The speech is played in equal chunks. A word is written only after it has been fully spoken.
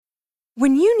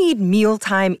When you need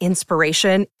mealtime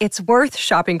inspiration, it's worth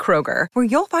shopping Kroger, where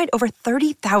you'll find over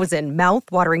 30,000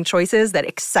 mouth-watering choices that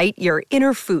excite your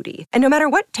inner foodie. And no matter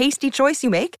what tasty choice you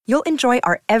make, you'll enjoy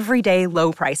our everyday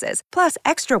low prices, plus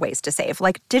extra ways to save,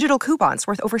 like digital coupons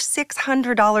worth over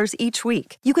 $600 each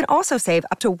week. You can also save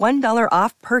up to $1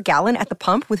 off per gallon at the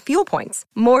pump with fuel points.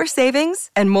 More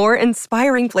savings and more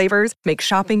inspiring flavors make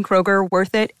shopping Kroger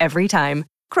worth it every time.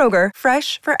 Kroger,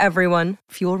 fresh for everyone.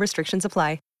 Fuel restrictions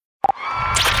apply. We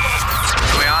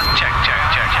on? Check.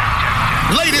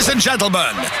 Ladies and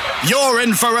gentlemen, you're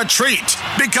in for a treat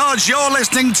because you're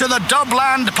listening to the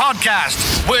Dubland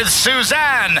Podcast with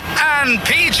Suzanne and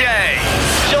PJ.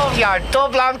 Shove your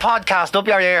Dubland Podcast up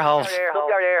your ear holes.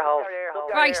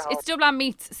 Right, it's Dubland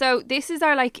Meets. So this is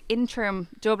our interim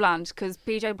Dubland, because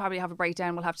PJ will probably have a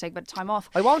breakdown. We'll have to take a bit of time off.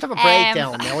 I won't have a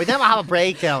breakdown now. We never have a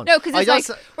breakdown. No, because it's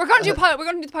we're going to do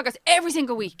the podcast every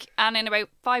single week, and in about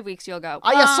 5 weeks you'll go.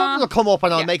 Oh yeah, something will come up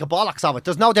and I'll make a bollocks of it.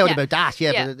 There's no doubt about that.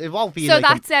 Yeah, but it won't be. So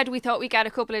that said, we thought we'd get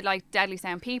a couple of Deadly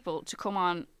Sound people to come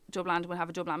on Dubland. We'll have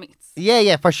a Dubland Meets.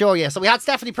 Yeah, for sure. Yeah, so we had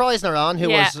Stephanie Preisner on, who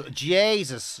was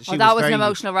Jesus. That was an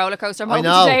emotional roller coaster. I'm hoping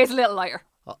today is a little lighter.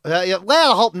 Well,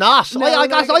 I hope not. I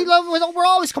love. We're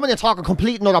always coming in talking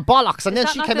complete and utter bollocks, and then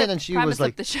she came in and she was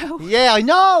like, the show? "Yeah, I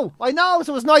know."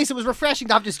 So it was nice. It was refreshing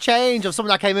to have this change of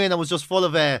someone that came in and was just full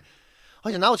of I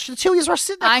don't know. The two of you were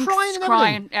sitting there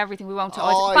crying, everything. We won't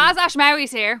talk. Baz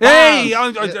Ashmary's here. Hey,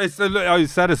 I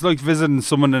said it's like visiting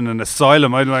someone in an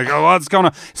asylum. I'm like, what's going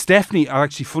on? Stephanie,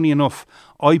 actually, funny enough,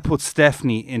 I put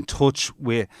Stephanie in touch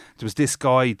with. There was this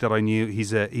guy that I knew.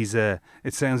 He's a.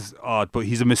 It sounds odd, but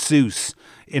he's a masseuse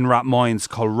in Rathmines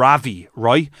called Ravi,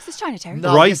 right? This is China Terry.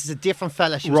 No, right? This is a different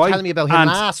fella. She was telling me about him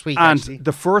last week. And actually,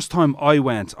 the first time I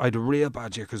went, I had a real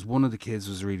bad year because one of the kids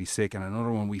was really sick, and another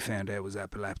one we found out was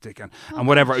epileptic, and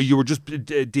whatever. You were just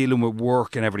dealing with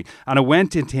work and everything. And I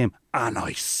went into him, and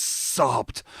I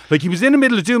sobbed. Like he was in the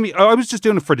middle of doing me. I was just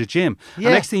doing it for the gym. Yeah.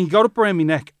 And next thing, he got up around my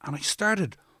neck, and I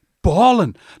started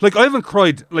bawling. Like I haven't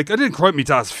cried. Like I didn't cry at my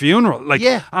dad's funeral.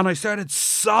 And I started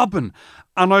sobbing.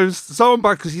 And I was so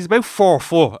back because he's about 4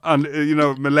 foot and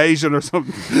Malaysian or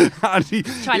something. And he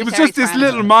was just this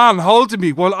little man holding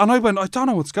me. Well, and I went, I don't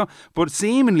know what's going on. But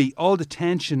seemingly all the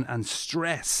tension and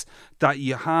stress that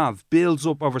you have builds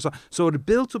up over so it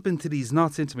built up into these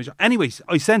knots into me. Anyways,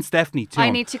 I sent Stephanie to him. I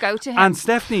need to go to him. And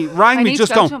Stephanie rang me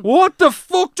just going, what the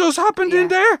fuck just happened in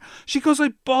there? She goes, I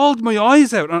bawled my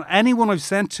eyes out on anyone I've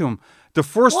sent to him. The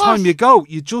first time you go,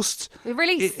 you just... The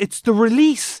release. It's the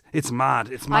release. It's mad.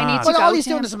 It's mad. I need to go all he's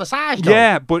doing is a massage, though.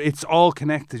 Yeah, but it's all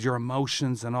connected. Your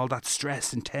emotions and all that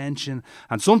stress and tension.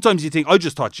 And sometimes you think, I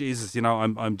just thought, Jesus,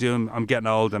 I'm getting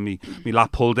old and me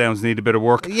lap pull downs need a bit of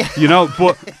work. Yeah.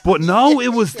 But no, it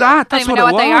was that. That's what it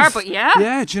was. I don't even know what they are, but yeah.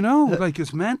 Yeah,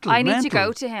 it's mental. I need to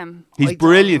go to him. He's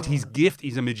brilliant. He's gifted.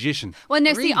 He's a magician. Well,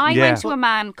 no, see, I went to a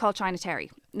man called China Terry.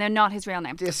 No, not his real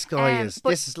name. This guy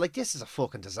this is a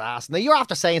fucking disaster. Now you're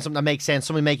after saying something that makes sense,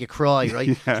 something make you cry,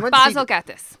 right? Yeah. Baz will get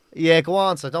this. Yeah, go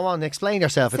on. So don't want to explain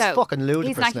yourself. It's fucking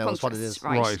ludicrous now is what it is.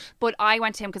 Right. But I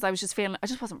went to him because I just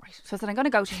wasn't right. So I said, I'm going to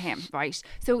go to him, right?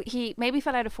 So he maybe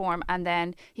fell out of form, and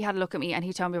then he had a look at me and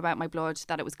he told me about my blood,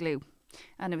 that it was glue.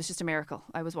 And it was just a miracle.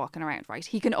 I was walking around, right?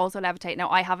 He can also levitate. Now,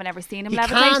 I haven't ever seen him levitate.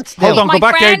 Can't. Hold on, go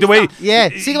back there. The way,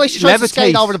 see the way she tries to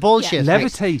skate over the bullshit. Yeah.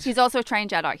 Levitate. He's also a trained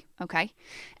Jedi, okay?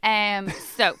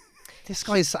 So... This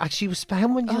guy's actually... How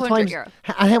many times... €100.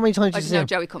 And how many times did you see him?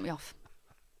 Joey cut me off.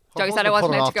 Joey said I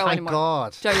wasn't meant to go anymore.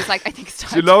 God. Joey was like, I think it's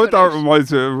time. Do you know what that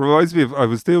reminds me? It reminds me of, I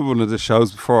was doing one of the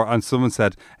shows before, and someone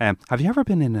said, have you ever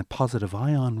been in a positive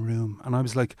ion room? And I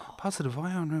was like, positive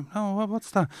ion room? No,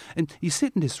 what's that? And you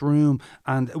sit in this room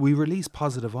and we release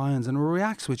positive ions and it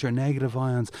reacts with your negative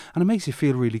ions and it makes you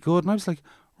feel really good. And I was like,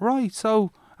 right,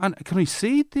 so... And can I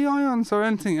see the ions or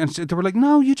anything? And they were like,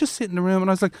 no, you just sit in the room. And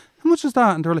I was like, how much is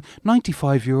that? And they were like,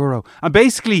 €95. And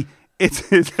basically...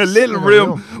 It's a little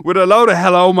room with a load of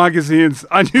Hello magazines,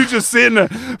 and you just sit in it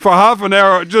for half an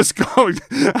hour, just going,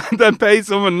 and then pay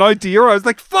someone €90. I was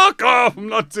like, "Fuck off! I'm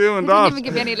not doing that." Didn't even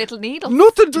give you any little needles.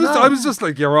 Nothing. I was just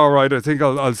like, "You're all right. I think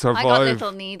I'll survive." I got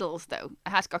little needles though.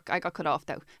 I got cut off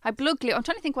though. I had blood glue. I'm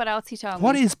trying to think what else he told me.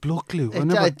 What is blood glue?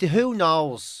 Who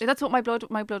knows? That's what my blood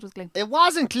was glue. It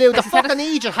wasn't glue. The fucking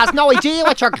Egypt has no idea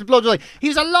what your blood was like. He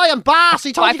was a lying bastard.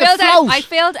 He told you to float. I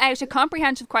filled out a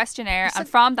comprehensive questionnaire, and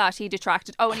from that he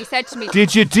detracted. Oh, and he said to me,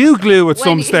 did you do glue at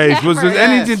some stage? Was there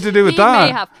anything to do with that?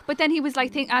 He may have. But then he was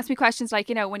like, ask me questions like,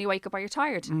 when you wake up, are you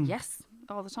tired? Yes,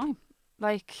 all the time.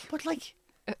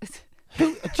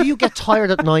 Do you get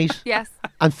tired at night Yes.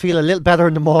 and feel a little better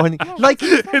in the morning? Like,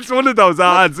 It's one of those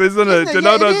ads, isn't it? Do you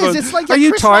know yeah, those it is. ones? It's like Are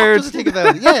you Chris Rock tired? doesn't think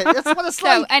about it. Yeah, that's what it's So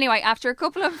like. anyway, after a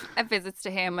couple of visits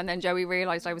to him, and then Joey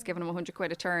realised I was giving him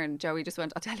 £100 a turn, Joey just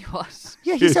went, I'll tell you what.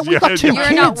 Yeah, he said, we've got Yeah, 2 yeah. You're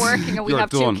kids. not working and we You're have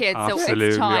done. 2 kids, so Absolutely.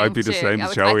 it's time I'd be the to- same as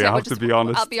would- Joey, said, I "Well, have to just- be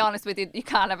honest." I'll be honest with you, you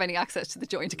can't have any access to the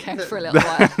joint account for a little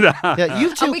while. Yeah,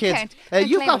 you've 2 we kids. can't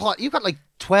You've claim got it. what? You've got like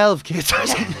 12 kids or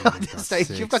something at this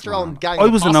stage. You've got your own gang. I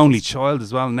of was an bosses. only child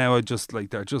as well. Now they're just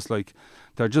like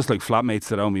flatmates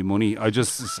that owe me money. I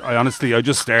honestly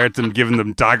just stared at them, giving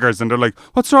them daggers, and they're like,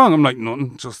 "What's wrong?" I'm like,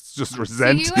 "Nothing. Just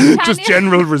resent, you and just Tanya-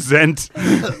 general resent."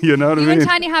 You know what I You mean? and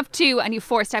Tanya have 2 and you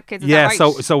 4 stepkids, is Yeah, that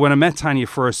right? so when I met Tanya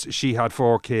first, she had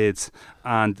 4 kids,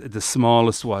 and the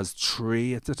smallest was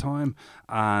 3 at the time,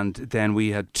 and then we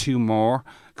had 2 more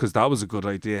because that was a good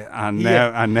idea, and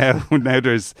now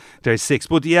there's 6,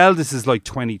 but the eldest is like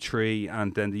 23,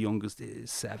 and then the youngest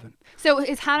is 7. So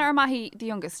is Hannah or Mahi the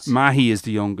youngest? Mahi is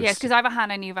the youngest. Yes, because I have a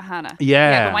Hannah and you have a Hannah.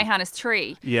 Yeah. but my Hannah's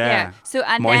 3. Yeah. So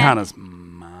and my then Hannah's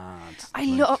mad. I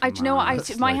love. Do you know what?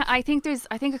 mad. I think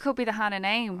it could be the Hannah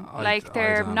name. I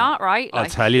They're don't not right. I'll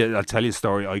Like, tell you a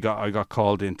story. I got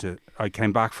called into. I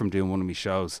came back from doing one of my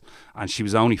shows, and she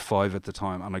was only 5 at the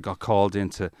time, and I got called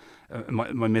into.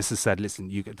 My missus said, "Listen,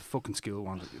 you get the fucking school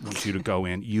wants you to go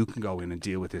in. You can go in and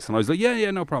deal with this." And I was like,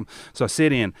 "Yeah, no problem." So I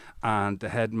sit in, and the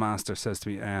headmaster says to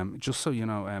me, "Just so you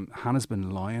know, Hannah's been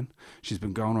lying. She's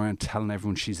been going around telling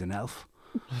everyone she's an elf."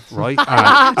 Right,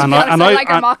 and I like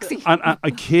her moxie. And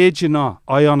I kid you not,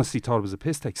 I honestly thought it was a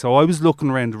piss take. So I was looking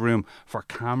around the room for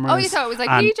cameras. Oh, you thought it was like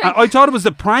and PJ? I thought it was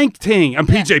a prank thing, and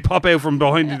PJ pop out from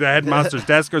behind the headmaster's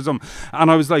desk or something. And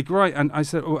I was like, right, and I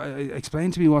said,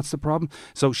 explain to me what's the problem.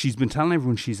 So she's been telling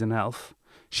everyone she's an elf.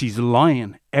 She's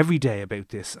lying every day about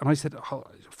this. And I said,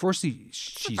 firstly,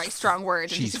 she's a very strong word.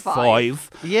 And She's 5. 5.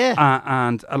 Yeah.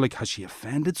 And like, has she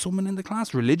offended someone in the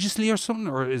class religiously or something?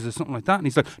 Or is it something like that? And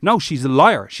he's like, no, she's a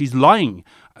liar. She's lying.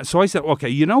 So I said, okay,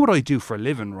 you know what I do for a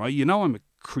living, right? You know I'm a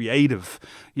creative.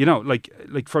 You know, like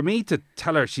for me to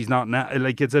tell her she's not,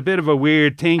 like it's a bit of a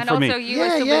weird thing And for me. also, you are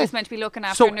somebody who's meant to be looking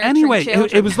after So nurturing anyway, children.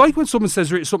 it was like when someone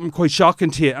says something quite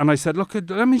shocking to you, and I said, look,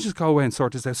 let me just go away and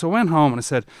sort this out. So I went home and I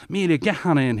said, Amelia, get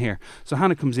Hannah in here. So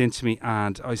Hannah comes in to me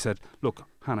and I said, look,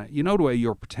 Hannah, you know the way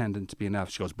you're pretending to be an elf?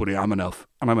 She goes, buddy, I'm an elf.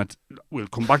 And I went, we'll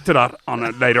come back to that on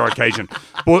a later occasion.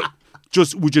 But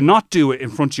just, would you not do it in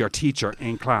front of your teacher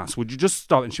in class? Would you just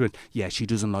stop? And she went, yeah, she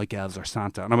doesn't like elves or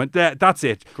Santa. And I went, that's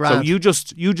it. Grant. So you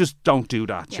just don't do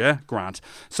that, yeah? Grant.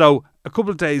 So a couple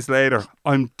of days later,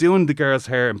 I'm doing the girl's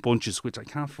hair in bunches, which I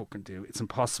can't fucking do. It's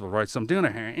impossible, right? So I'm doing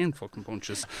her hair in fucking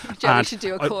bunches. Joey And should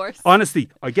do a course. Honestly,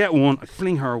 I get one, I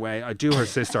fling her away, I do her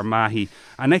sister Mahi,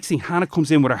 and next thing Hannah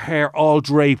comes in with her hair all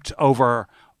draped over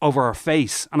her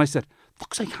face, and I said,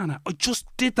 fuck's sake, Hannah, I just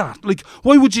did that. Like,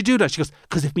 why would you do that? She goes,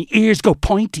 because if my ears go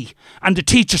pointy and the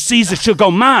teacher sees it, she'll go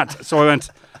mad. So I went,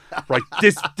 right,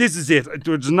 this is it.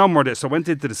 There's no more of this. So I went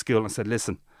into the school and I said,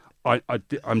 listen,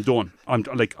 I'm done.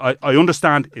 I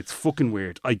understand it's fucking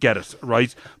weird. I get it,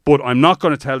 right? But I'm not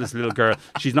going to tell this little girl.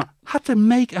 She's not. I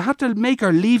had to make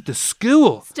her leave the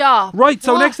school. Stop. Right.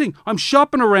 So What? next thing, I'm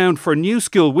shopping around for a new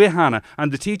school with Hannah,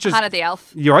 and the teachers. Hannah the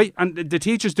elf. You're right, and the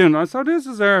teacher's doing. I said, this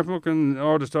is our fucking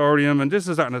auditorium, and this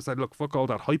is that, and I said, look, fuck all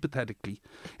that. Hypothetically,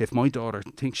 if my daughter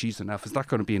thinks she's an elf, is that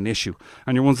going to be an issue?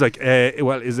 And your one's like,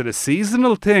 well, is it a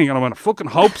seasonal thing? And I went, I fucking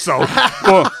hope so.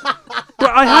 But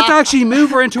I had to actually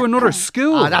move her into another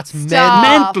school. That's Stop.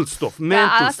 mental stuff. Mental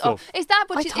That's- stuff. Is that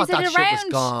what I is thought it that shit was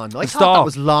around? gone. I thought Stop. that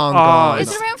was long Oh, gone.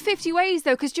 Is it around 50 ways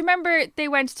though? Because do you remember they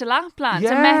went to Lapland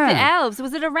Yeah. and met the elves?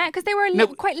 Was it around? Because they were No,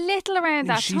 quite little around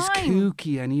that She's time.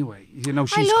 kooky anyway. You know,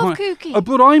 she's love kinda- kooky.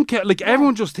 But I'm like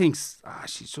everyone just thinks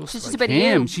she's just She's just like a bit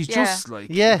him. you. She's Yeah. just like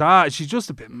Yeah. that. She's just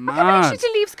a bit I can't believe she mad. had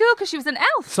to leave school because she was an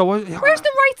elf. So Where's the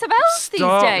rights of elves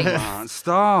stop, these days? man,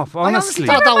 stop. I Honestly,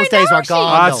 thought those days were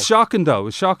gone. It's shocking though.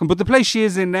 It's shocking. But the place she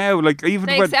is in now, like even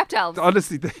They when, accept elves.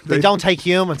 honestly, They don't take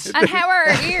humans. And how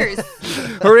are her ears?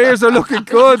 her ears are looking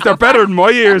good. They're better than my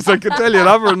ears. I can tell you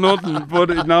that for nothing.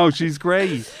 But no, she's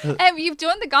great. You've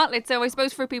done the gauntlet, so I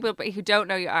suppose for people who don't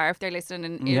know you are, if they're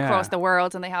listening Yeah. across the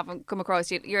world and they haven't come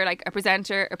across you, you're like a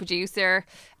presenter, a producer,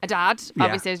 a dad, Yeah.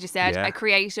 obviously as you said, Yeah. a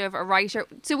creative, a writer.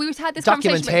 So we've had this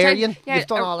conversation. Documentarian. You've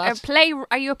done all that.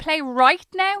 Are you a playwright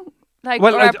now? Like,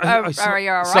 Well, or are you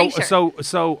a writer?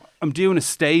 So I'm doing a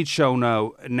stage show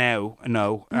now. And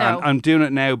I'm doing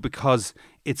it now because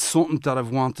it's something that I've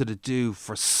wanted to do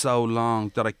for so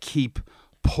long that I keep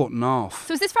putting off.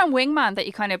 So is this from Wingman that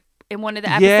you kind of in one of the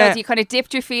episodes you kind of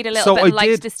dipped your feet a little bit and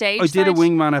liked the stage. I did a side?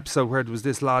 Wingman episode where there was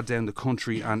this lad down the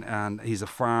country and he's a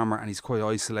farmer and he's quite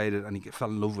isolated and he fell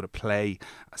in love with a play.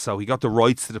 So he got the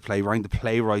rights to the play, rang the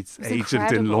playwrights agent in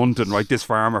incredible. London, right? This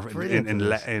farmer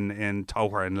in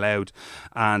Tower in Louth,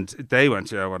 and they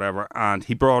went, yeah, whatever. And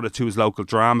he brought it to his local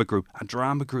drama group, and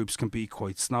drama groups can be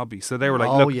quite snobby. So they were like,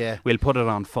 look, we'll put it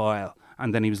on file.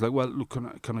 And then he was like, well, look,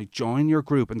 can I join your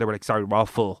group? And they were like, sorry, we're all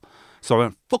full. So I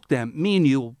went, fuck them, me and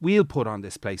you, we'll put on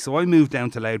this place. So I moved down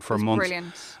to Louth for a month.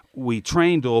 Brilliant. We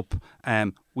trained up,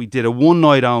 we did a one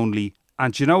night only.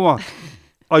 And do you know what?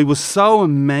 I was so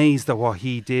amazed at what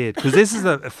he did. Because this is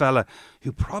a fella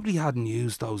who probably hadn't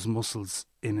used those muscles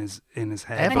in his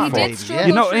head. And he before. did struggle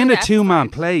You know, through in a the 2-man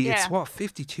episode. play, Yeah. it's what,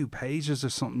 52 pages or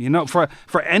something. You know, for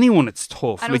anyone, it's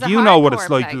tough. And it Like, was a you know what it's hardcore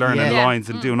like play. learning Yeah. lines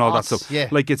and doing all that stuff. Yeah.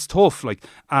 Like, it's tough. Like,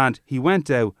 and he went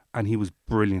out and he was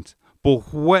brilliant.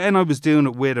 But when I was doing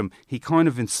it with him, he kind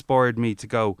of inspired me to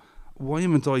go, why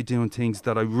am I doing things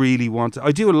that I really want to?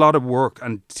 I do a lot of work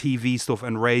and TV stuff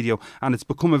and radio, and it's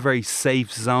become a very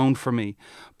safe zone for me.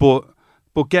 But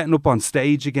getting up on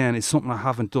stage again is something I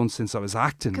haven't done since I was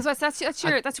acting. Because that's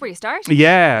where you start.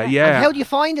 Yeah. And how do you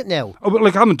find it now? Oh, but,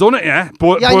 like, I haven't done it yet.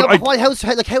 But, Yeah, I know, but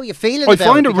but how are you feeling I about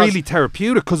find it Because- really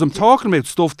therapeutic because I'm talking about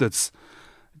stuff that's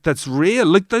real,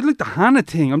 like the Hannah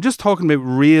thing. I'm just talking about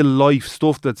real life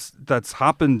stuff that's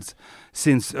happened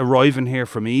since arriving here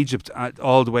from Egypt,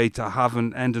 all the way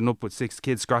to ending up with 6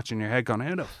 kids scratching your head, going,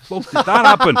 how the fuck did that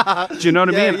happen? Do you know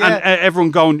what I mean? Yeah. And everyone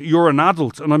going, you're an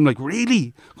adult, and I'm like,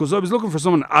 really? Because I was looking for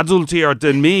someone adultier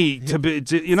than me to be,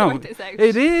 you know. Sort this out.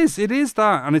 It is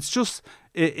that, and it's just.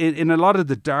 In a lot of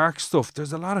the dark stuff,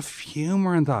 there's a lot of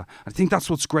humour in that. I think that's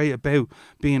what's great about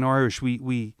being Irish.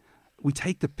 We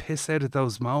take the piss out of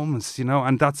those moments, you know,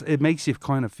 and it makes you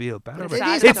kind of feel better. It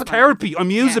about is It's fun. therapy.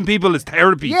 I'm using people as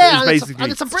therapy. Yeah, is and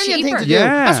basically. it's a brilliant thing cheaper. to do.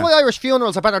 Yeah. That's why Irish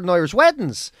funerals are better than Irish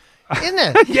weddings. Isn't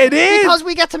it? Yeah, it is. Because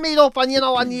we get to meet up and, you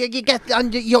know, and you get,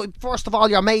 and you first of all,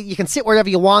 you're made, you can sit wherever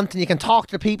you want and you can talk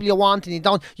to the people you want and you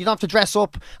don't have to dress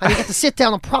up and you get to sit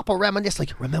down and proper reminisce,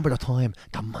 like, remember the time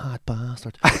the mad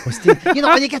bastard was you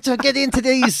know, and you get to get into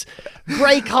these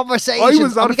great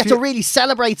conversations and we get to really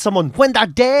celebrate someone when they're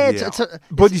dead. Yeah.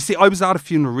 But you see, I was at a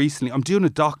funeral recently. I'm doing a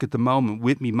doc at the moment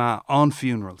with me ma on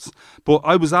funerals. But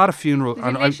I was at a funeral You're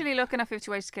and literally looking at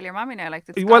 50 Ways to Kill Your Mommy now. Like,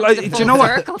 it's well, gone to do the you know full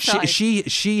what? circle side.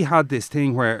 She had this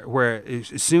thing where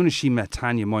as soon as she met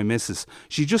Tanya, my missus,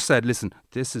 she just said, "Listen,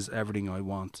 this is everything I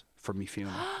want for me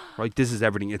funeral. Right? This is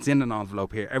everything. It's in an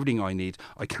envelope here. Everything I need.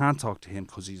 I can't talk to him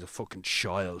because he's a fucking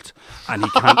child and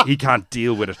he can't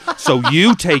deal with it. So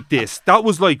you take this." That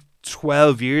was like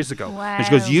 12 years ago. Wow. And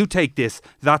she goes, "You take this,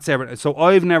 that's everything." So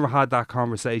I've never had that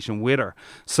conversation with her.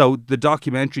 So the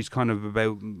documentary's kind of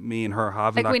about me and her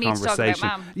having Like, we that need to talk about conversation.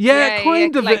 Mum. Yeah, Yeah,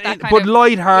 kind yeah, of, like that kind but of-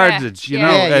 light-hearted, yeah, you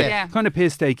know, yeah. kind of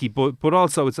piss-takey, but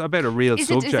also it's about a real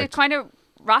subject. Is it kind of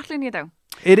rattling you though?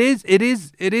 It is.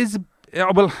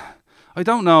 Well, I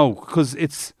don't know, because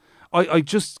it's. I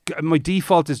just, my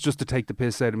default is just to take the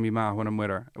piss out of me ma when I'm with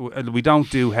her. We don't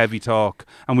do heavy talk,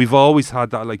 and we've always had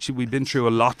that. Like, we've been through a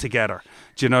lot together.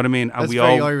 Do you know what I mean? And That's we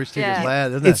very all. Irish thing Yeah. as well,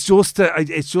 isn't It's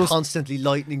it? just Constantly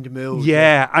lightening the mood.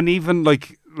 yeah, and even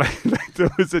like there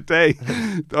was a day,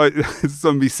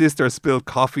 my sister spilled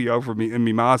coffee over me in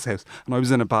my ma's house, and I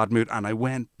was in a bad mood, and I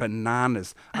went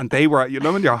bananas, and they were, you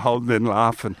know, when you're holding in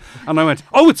laughing, and I went,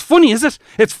 "Oh, it's funny, is it?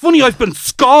 It's funny. I've been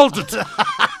scalded,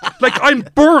 like I'm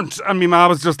burnt," and my ma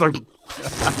was just like.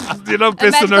 You know,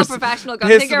 pissing medical herself, professional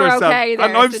going, "Think you're okay there,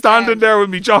 and I'm sit standing down." there with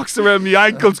me jocks around my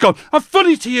ankles, going, "I'm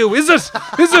funny to you, is it?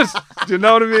 Is it?" Do you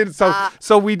know what I mean?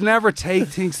 So we'd never take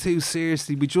things too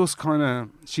seriously. We just kind of,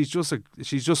 she's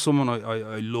just someone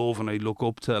I love and I look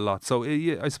up to a lot. So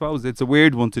I suppose it's a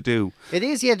weird one to do. It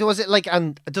is, yeah. Does it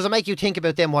and does it make you think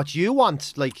about them what you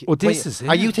want? Like, Well, this when- is it.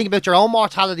 Are you thinking about your own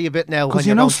mortality a bit now? Because when you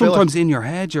you're know, going through it? sometimes in your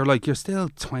head you're like, you're still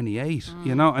 28,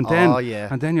 you know, and then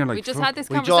and then you're like, We just fuck. had this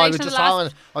I conversation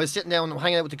last. was sitting down and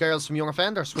hanging out with the girls from Young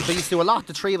Offenders, which I used to do a lot.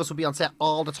 The three of us would be on set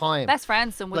all the time. Best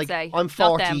friends, some would like, say. I'm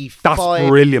Not them. 45. That's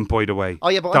brilliant, by the way. Oh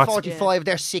yeah, but That's, I'm 45.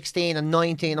 They're 16 and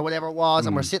 19 or whatever it was,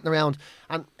 and we're sitting around,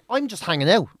 and I'm just hanging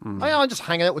out. I'm just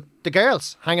hanging out with the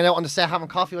girls, hanging out on the set, having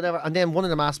coffee, whatever. And then one of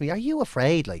them asked me, "Are you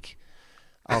afraid, like,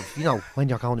 of when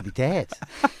you're going to be dead?"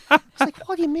 I was like,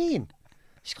 "What do you mean?"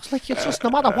 She goes, "Like, it's just no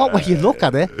matter what way you look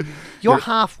at it, you're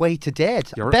halfway to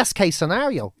dead. Best case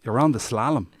scenario." You're on the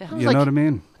slalom. You like- know what I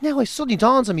mean? Now it suddenly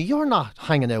dawns on me, you're not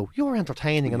hanging out, you're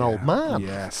entertaining an old man.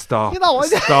 Yeah, stop. You know,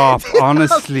 Stop,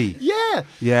 honestly. Yeah.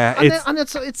 Yeah, And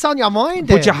it's on your mind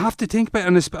But then. you have to think about it,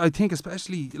 and I think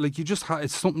especially, like, you just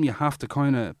it's something you have to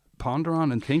kind of ponder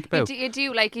on and think about. You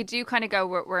do kind of go,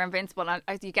 we're invincible. And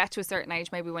as you get to a certain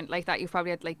age, maybe when like that, you've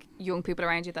probably had like young people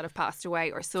around you that have passed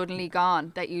away or suddenly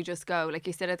gone, that you just go, like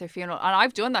you said at their funeral. And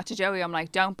I've done that to Joey. I'm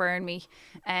like, don't burn me.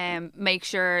 Make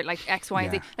sure like X, Y,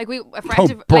 and Z. Like a friend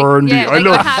Don't burn me. I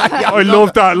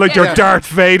love that. Like you're Darth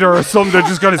Vader or something. They're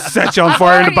just going to set you on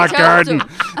fire in the back garden.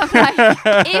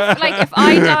 If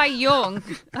I die young,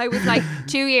 I was like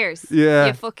 2 years. Yeah.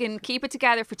 You fucking keep it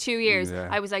together for 2 years. Yeah.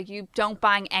 I was like, you don't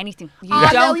bang anything. You no,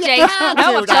 don't you date. can't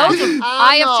No, do I've that. told him. Oh,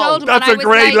 I have no. told him. That's and a I was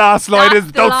great like, last line, that's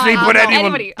is the don't sleep line. with anyone.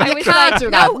 Anybody. I You was can't like, do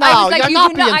that. no, No, I was like, you're you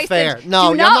not do not. being I fair. said, No, do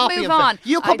you're not not move being on. fair.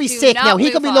 You could I be do sick not now. He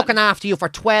move could be on. looking after you for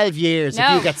 12 years No.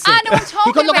 if you get sick. I know, I'm He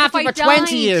talking could look about after you if for I 20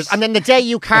 died. years, and then the day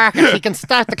you carcass, he can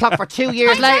start the clock for 2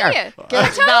 years later. I told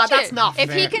No, you. that's not fair.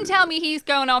 If he can tell me he's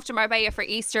going off to Marbella for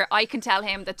Easter, I can tell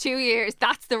him that 2 years,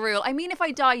 that's the rule. I mean, if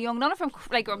I die young, none of them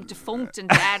like I'm defunct and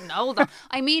dead and older.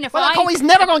 I mean, if Well, he's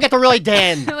never going to get the ride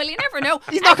then. well, you never know.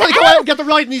 He's not going to go out and get the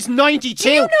ride and he's 92. Do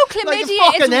you know Like, chlamydia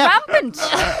fucking is hell. rampant?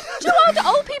 Do you know all the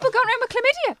old people going around with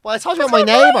chlamydia? Well, I told you about my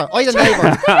neighbour. I had a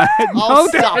neighbour. Oh,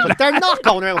 they're stop it. They're not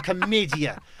going around with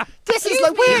chlamydia. This is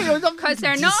like weird. Because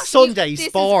they're not. Sunday this is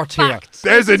sport here. fact.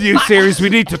 There's a new series we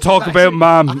need to talk about,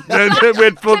 Mom.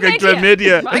 With fucking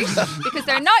chlamydia. Right? Because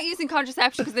they're not using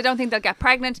contraception because they don't think they'll get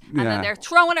pregnant, and Yeah. then they're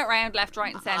throwing it around left,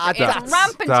 right, and centre. that's- It's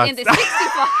rampant in the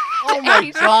 65. Oh my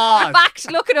God.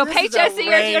 Fact, look it up. This is HSE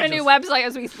are doing a new outrageous. website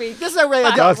as we speak. This is a real.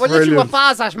 That's We're literally brilliant. with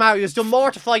Baz Ashmawi, who's done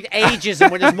more to fight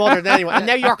ageism with his mother than anyone, and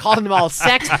now you're calling them all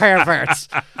sex perverts.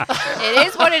 It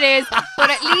is what it is, but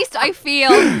at least I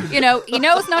feel, he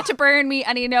knows not to burn me,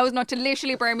 and he knows not to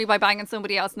literally burn me by banging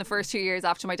somebody else in the first 2 years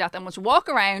after my death. I must walk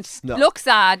around, look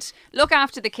sad, look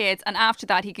after the kids, and after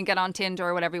that he can get on Tinder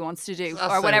or whatever he wants to do,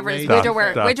 That's or whatever it is,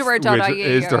 outrageous. widower.ie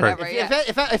Is or there? whatever. Yeah.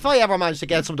 If I ever manage to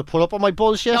get someone to put up on my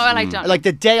bullshit, No, well, I don't. like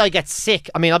the day I get sick,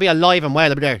 I mean, I'll be alive and well.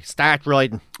 I'll be there. Start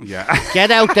riding. Yeah.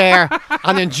 Get out there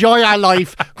and enjoy our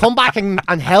life. Come back and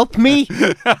help me.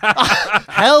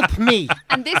 Help me.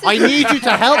 And this is I need you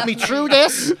to help me through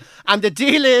this. And the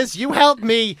deal is, you help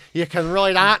me, you can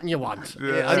ride anything you want. See,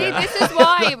 this is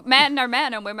why men are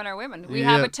men and women are women. We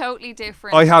have Yeah. a totally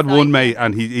different. I had one psyche. mate,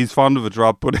 and he's fond of a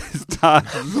drop, but his dad,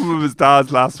 some of his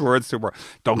dad's last words to him were,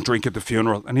 "Don't drink at the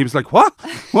funeral." And he was like, "What?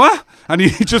 What?" And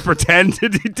he just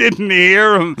pretended he didn't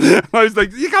hear him. I was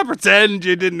like, "You can't pretend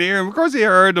you didn't hear him. Of course he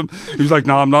heard him." He was like,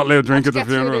 "No, I'm not allowed to drink at the Get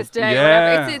through funeral." this day, Yeah.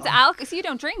 whatever. It's alcohol. So you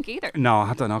don't drink either. No, I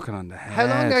had to knock it on the head. How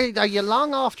long are you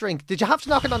long off drink? Did you have to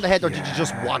knock it on the head or did you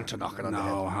just want to knock it on the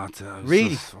head? No, I had to. I was Really?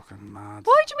 just fucking mad.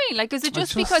 What do you mean? Like, is it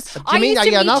just because Do I you mean, used are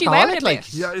to you an meet you out alcoholic? a Like,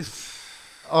 bit? Yeah,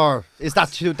 or is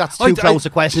that too close a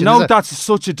question? No, is it? that's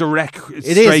such a direct, is,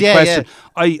 straight yeah, question.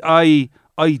 I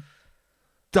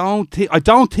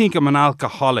don't think I'm an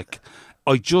alcoholic.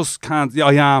 I just can't.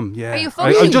 I am. Yeah. Are you I'm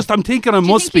functioning? thinking I Do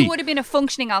you must think be. you would have been a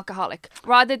functioning alcoholic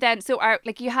rather than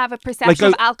you have a perception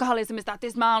Like of alcoholism is that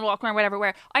this man walking around whatever?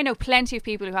 Where I know plenty of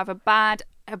people who have a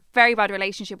very bad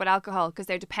relationship with alcohol because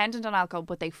they're dependent on alcohol,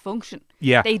 but they function.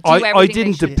 Yeah, they do I everything they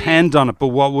didn't should do. depend on it, but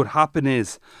what would happen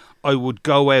is I would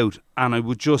go out and I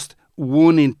would just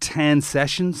 1 in 10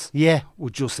 sessions. Yeah.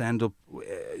 Would just end up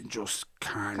just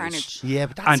carnage. Yeah,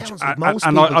 but that And, sounds like and, most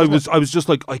and people. I doesn't it? was just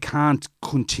like, I can't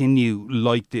continue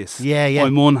like this. Yeah, yeah.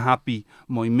 I'm unhappy.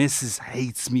 My missus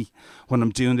hates me when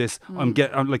I'm doing this. I'm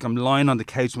lying on the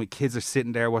couch. My kids are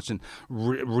sitting there watching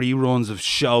reruns of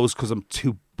shows because I'm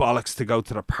too bollocks to go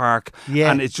to the park.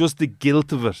 Yeah. And it's just the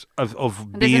guilt of it of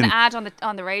And there's being an ad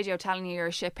on the radio telling you you're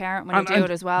a shit parent when you do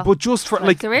it as well. But just for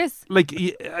Like, there is.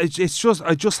 it's just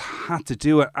I just had to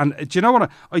do it. And do you know what?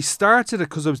 I started it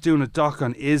because I was doing a doc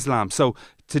on Islam. So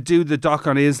to do the doc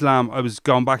on Islam, I was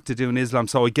going back to doing Islam.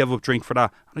 So I gave up drink for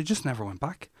that, and I just never went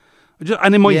back.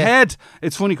 And in my head,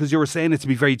 it's funny because you were saying it to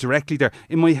me very directly there.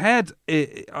 In my head,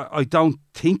 I don't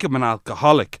think I'm an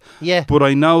alcoholic. Yeah. But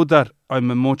I know that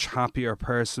I'm a much happier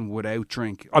person without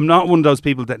drink. I'm not one of those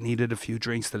people that needed a few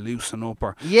drinks to loosen up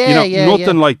or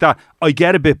nothing like that. I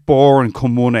get a bit boring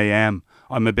come 1 a.m.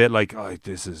 I'm a bit like, oh,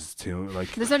 this is too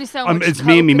like. There's only so much it's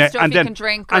me and me mate, stuff and you then can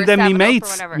drink or and then 7 me Up or mates,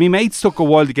 whatever. me mates took a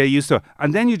while to get used to it,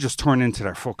 and then you just turn into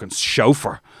their fucking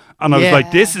chauffeur. And I was Yeah.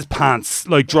 like, this is pants,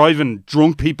 like driving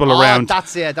drunk people around.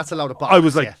 That's a load of bollocks. I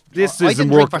was like, this I isn't didn't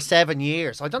drink working. for 7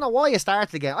 years. I don't know why I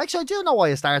started again. Actually, I do know why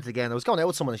I started again. I was going out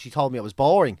with someone and she told me I was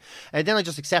boring. And then I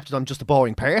just accepted I'm just a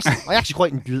boring person. I actually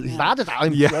quite glad at that.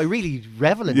 I really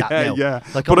revel in that now. Yeah.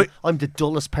 Like, But I'm the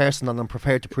dullest person and I'm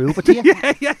prepared to prove it to you.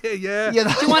 yeah. You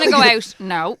know? Do you want to go out?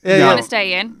 No. Do you No. want to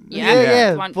stay in? Yeah. Yeah.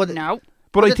 Do you want, But- no.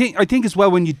 But I think as well,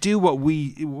 when you do what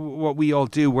we all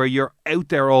do, where you're out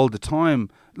there all the time,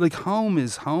 like home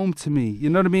is home to me. You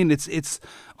know what I mean? It's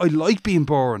I like being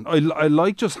boring. I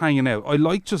like just hanging out. I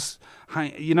like just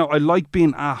I like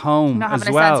being at home Not as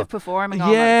having well. a sense of performing.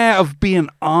 Yeah, of being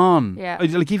on. Yeah.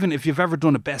 Like even if you've ever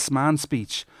done a best man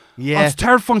speech. Yeah. It's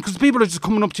terrifying because people are just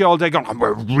coming up to you all day going,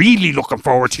 we're really looking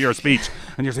forward to your speech.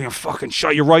 And you're thinking, fucking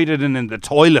shit, you write it in the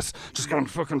toilet. Just going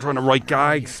fucking trying to write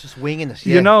gags. Just winging it.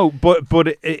 Yeah. You know, but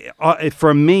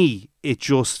for me,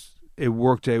 it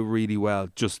worked out really well,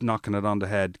 just knocking it on the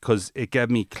head, because it gave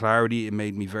me clarity. It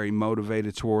made me very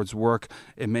motivated towards work.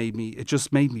 It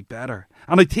just made me better.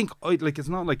 And I think, it's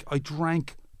not like I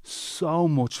drank so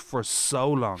much for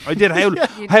so long. I did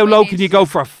how low can you go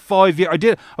for 5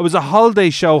 years? I was a holiday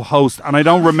show host and I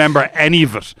don't remember any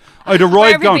of it. I'd arrive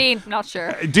Where have going, you been? Not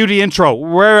sure. do the intro.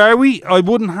 Where are we? I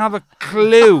wouldn't have a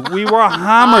clue. We were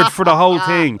hammered for the whole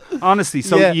thing, honestly.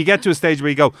 So Yeah. you get to a stage where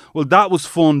you go, well, that was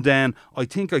fun then. I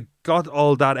think I got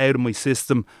all that out of my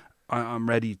system. I'm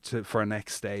ready for a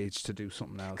next stage to do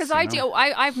something else. Because you know?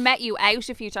 I've met you out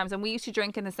a few times, and we used to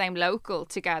drink in the same local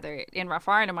together in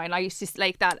Rathfarnham. And I used to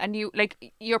like that, and you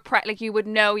you would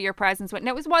know your presence.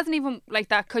 Now it wasn't even like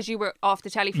that because you were off the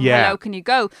telly from Hello Can You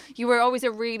Go. You were always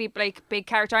a really big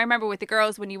character. I remember with the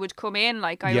girls when you would come in,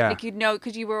 you'd know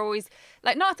because you were always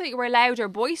not that you were loud or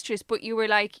boisterous, but you were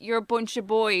you're a bunch of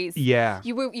boys. Yeah.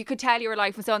 You could tell your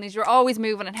life was on these. You were always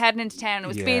moving and heading into town. And it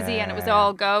was busy and it was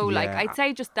all go. Yeah. I'd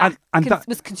say just that. And that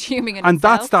was consuming in and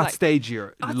itself, that's that stage of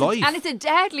your life. And it's a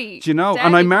deadly. Do you know? deadly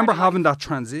And I remember part of having that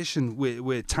transition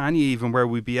with Tanya, even where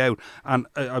we'd be out, and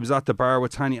I was at the bar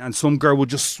with Tanya, and some girl would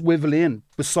just swivel in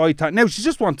beside Tanya. Now she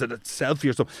just wanted a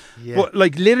selfie or something, but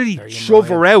literally shove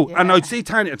her out. And I'd say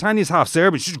Tanya's half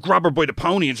Serbian. She'd grab her by the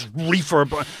pony and just reef her.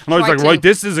 And I was right,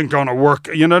 this isn't gonna work.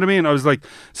 You know what I mean? I was like,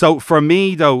 so for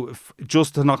me though,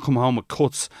 just to not come home with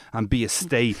cuts and be a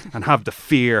state and have the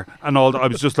fear and all that, I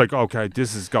was just like, okay,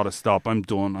 this has got to stop. I'm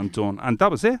done. And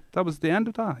that was it. That was the end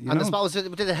of that. I suppose,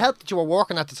 did it help that you were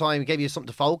working at the time? It gave you something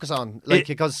to focus on?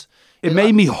 Because it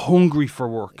made me hungry for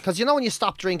work. Because when you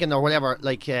stop drinking or whatever,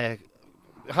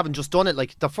 having just done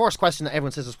it, the first question that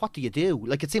everyone says is, what do you do?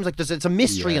 It seems like it's a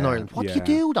mystery in Ireland. What do you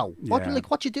do though? What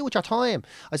do you do with your time?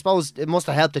 I suppose it must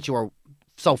have helped that you were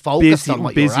so focused on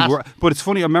what you were at. But it's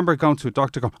funny, I remember going to a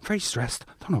doctor going, I'm very stressed.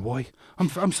 I don't know why.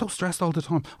 I'm so stressed all the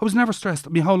time. I was never stressed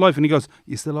my whole life. And he goes,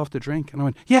 you still have to drink? And I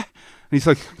went, yeah. And he's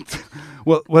like,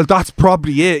 well, that's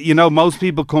probably it. You know, most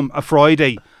people come a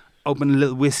Friday, open a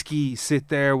little whiskey, sit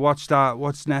there, watch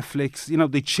Netflix. You know,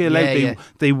 they chill out,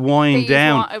 they wind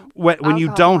down. When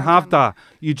you don't have that,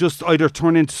 you just either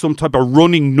turn into some type of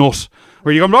running nut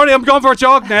where you go, Roddy, I'm going for a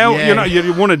jog now. You know,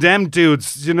 you're one of them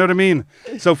dudes. You know what I mean?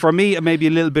 So for me, maybe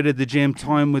a little bit of the gym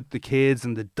time with the kids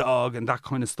and the dog and that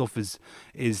kind of stuff is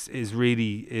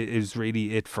really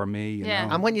it for me. You know?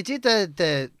 And when you did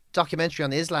the documentary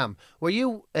on Islam, were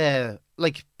you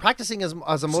practicing as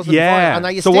a Muslim? Yeah. And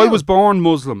are you so still? I was born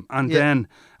Muslim, and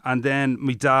then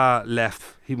my dad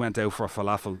left. He went out for a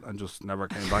falafel and just never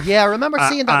came back. Yeah, I remember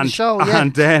seeing that on the show. Yeah.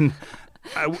 And then.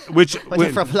 Went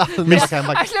out for a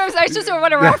falafel. I just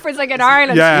want to reference in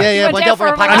Ireland. Yeah. Went out for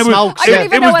a pack of smokes. It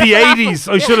was the 80s.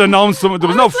 I should have known something. There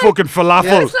was no fucking falafel.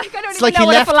 I don't even know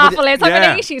what a falafel is. I'm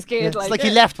an 80s kid. It's like he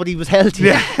left, but he was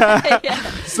healthy.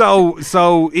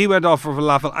 So he went off for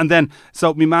falafel, and then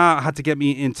so my ma had to get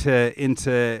me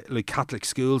into Catholic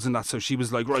schools and that. So she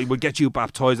was like, right, we'll get you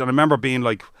baptised. And I remember being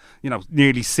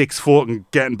nearly 6 foot and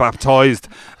getting baptised,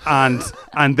 and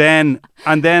then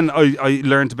I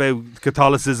learned about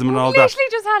Catholicism and all that. Literally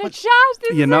just had a chat.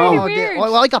 This is really weird.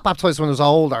 Well, I got baptised when I was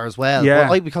older as well. Yeah.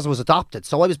 But because I was adopted,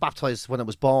 so I was baptised when I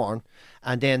was born,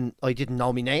 and then I didn't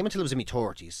know my name until I was in my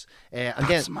 30s.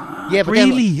 That's mad. Yeah, but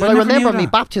really? But I remember my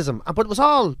baptism, but it was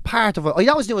all part of it. I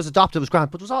always knew I was adopted, it was grand,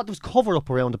 but there was cover up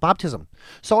around the baptism.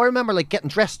 So I remember getting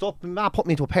dressed up. My ma put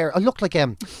me into a pair. I looked like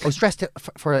I was dressed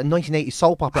for a 1980s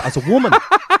soap opera as a woman,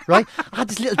 right? I had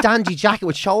this little dandy jacket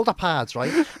with shoulder pads,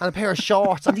 right, and a pair of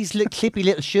shorts and these little clippy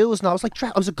little shoes. And I was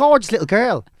I was a gorgeous little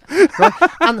girl. Right?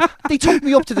 And they took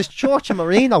me up to this church in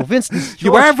Marino, Vincent's church.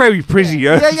 You are very pretty.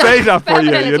 Say that for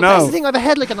you, you know. That's the thing, I have a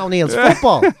head like an O'Neill's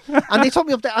football. And they took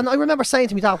me up there, and I remember saying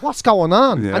to me, Dad, what's going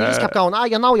on? And he just kept going,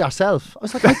 you know yourself. I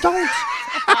was like, I don't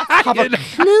have a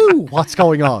clue what's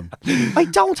going on. I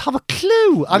don't have a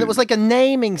clue. And it was like a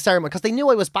naming ceremony, because they knew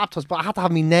I was baptized, but I had to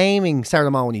have my naming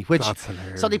ceremony. That's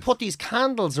hilarious. So they put these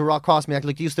candles across me,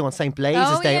 like they used to on St.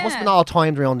 Blaise's Day. It must have been all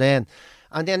timed around then.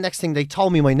 And then next thing they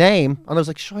told me my name, and I was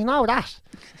like, sure, I know that.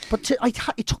 But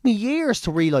it took me years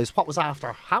to realise what was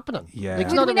after happening. Yeah. Like,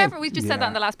 you We, know we what I mean? never. We just said that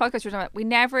in the last podcast. We were talking about. We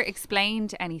never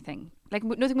explained anything. Like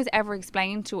nothing was ever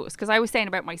explained to us. Because I was saying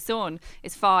about my son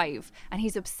is 5 and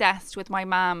he's obsessed with my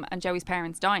mum and Joey's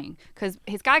parents dying because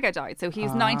his Gaga died. So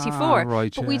he's 94.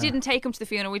 Right, but we didn't take him to the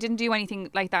funeral. We didn't do anything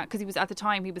like that because he was at the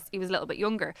time he was a little bit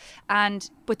younger.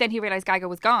 But then he realised Gaga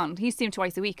was gone. He used to see him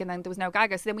twice a week and then there was no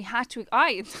Gaga. So then we had to.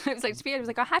 I was like, I was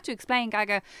like, I had to explain.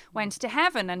 Gaga went to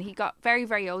heaven and he got very,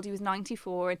 very old. He was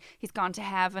 94 and he's gone to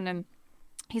heaven and.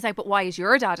 He's like, but why is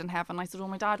your dad in heaven? I said, well,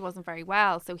 my dad wasn't very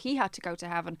well, so he had to go to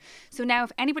heaven. So now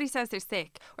if anybody says they're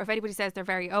sick or if anybody says they're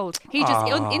very old, he just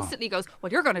instantly goes,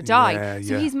 well, you're going to die. Yeah,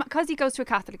 so yeah. he's, because he goes to a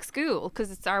Catholic school,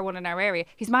 because it's our one in our area,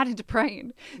 he's mad into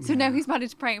praying. So now he's mad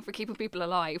into praying for keeping people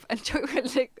alive. And Peter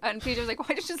was like, why don't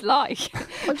you just lie?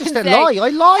 I just said lie. I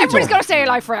lied. Everybody's going to stay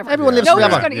alive forever. Everyone lives Nobody's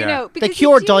forever. Gonna, you know, They because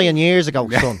cured he did. dying years ago,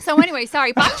 son. So anyway,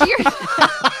 sorry, back to your...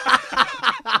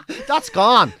 That's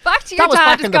gone. Back to That your was dad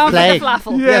back has in the gone plague. for the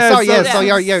flaffle. Yeah, sorry, so- so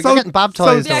you're so- getting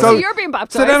baptised. Yeah, So- so you're being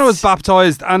baptised. So then I was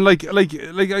baptized, and like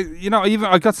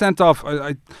I got sent off.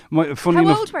 Funny How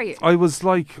enough, old were you? I was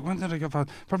like, when did I get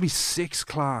baptized? Probably 6th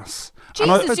class. And Jesus,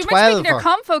 I- you meant to 12 making their or-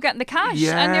 confo getting the cash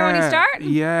and they're only starting.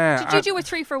 Yeah. Did you do a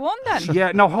 3 for 1 then?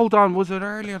 Yeah, no, hold on. Was it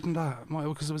earlier than that?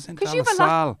 Because it was in 'Cause De you've La a lot-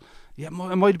 Salle. Yeah, it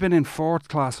might have been in 4th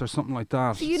class or something like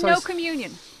that. So you So know it's-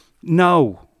 communion.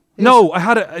 No, I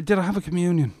had did I have a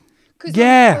communion? 'Cause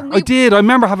Yeah, when I did. I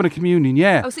remember having a communion.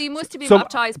 Yeah. Oh, so you must have been So-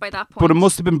 baptised by that point. But it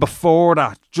must have been before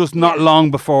that, just not Yeah.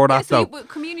 long before Yeah, that, so though.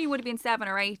 communion would have been 7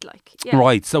 or 8, like. Yeah.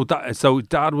 Right. So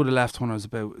Dad would have left when I was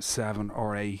about 7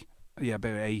 or 8. Yeah,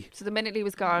 about 8. So the minute he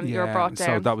was gone, you were brought down.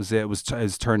 So that was it. It was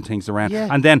turned things around. Yeah.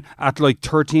 And then at like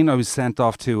 13, I was sent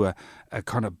off to a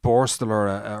kind of Borstal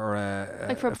or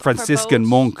Like for a Franciscan boats?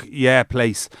 monk,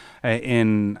 place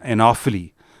in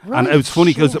Offaly. And Right, it was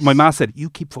funny because shit. my ma said, "You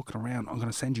keep fucking around. I'm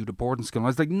going to send you to boarding school." And I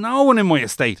was like, "No one in my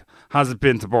estate has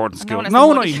been to boarding no school. one has No the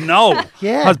one money." I know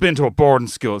Yeah. has been to a boarding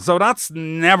school. So that's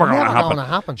never going to Never happen." gonna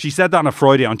happen. She said that on a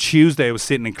Friday. On Tuesday, I was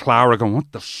sitting in Clara going,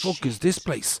 "What the fuck is this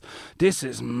place? This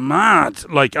is mad!"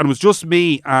 Like, and it was just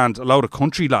me and a load of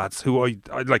country lads who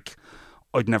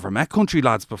I'd never met country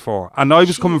lads before. And I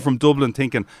was coming from Dublin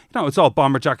thinking, it's all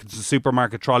bomber jackets and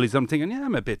supermarket trolleys. I'm thinking, yeah,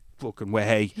 I'm a bit fucking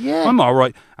way. Yeah. I'm all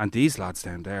right. And these lads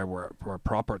down there were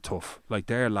proper tough. Like,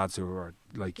 they're lads who were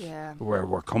like, Yeah.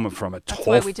 were coming from a That's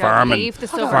why tough we don't leave the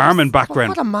suburbs. farming background.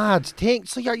 What a mad thing.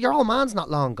 So your old man's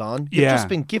not long gone. You've Yeah. just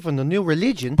been given a new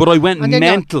religion. But I went And then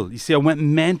you're- mental. You see, I went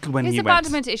mental when His he went.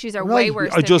 abandonment issues are Right. way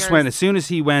worse I than just yours. went, as soon as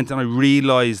he went and I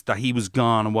realised that he was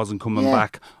gone and wasn't coming Yeah.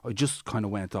 back, I just kind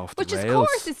of went off Which the is, of rails.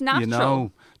 course, is You natural.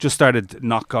 know, just started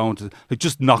not going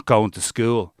to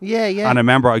school. Yeah, yeah. And I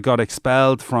remember I got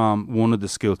expelled from one of the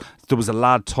schools. There was a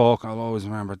lad talk. I'll always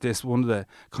remember this.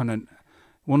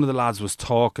 One of the lads was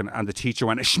talking, and the teacher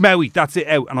went, "Schmewy, that's it,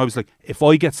 out." And I was like, "If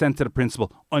I get sent to the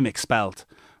principal, I'm expelled."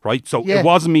 Right, so Yeah. it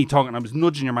wasn't me talking. I was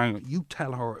nudging your man, going, "You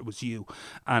tell her it was you,"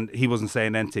 and he wasn't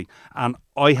saying anything. And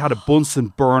I had a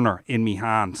Bunsen burner in my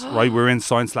hand. Right, we were in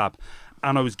science lab,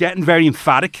 and I was getting very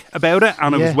emphatic about it,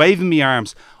 and I Yeah. was waving my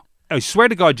arms. I swear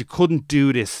to God, you couldn't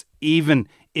do this, even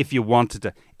if you wanted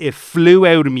to. It flew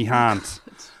out of my hand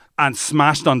and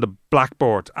smashed on the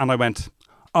blackboard, and I went,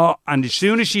 "Oh!" And as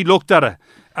soon as she looked at it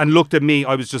and looked at me,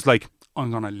 I was just like, "I'm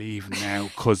gonna leave now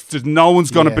because no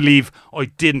one's gonna Yeah. believe I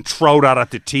didn't throw that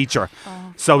at the teacher."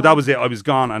 So that was it. I was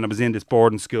gone, and I was in this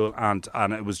boarding school, and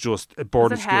it was just a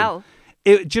boarding it school. hell?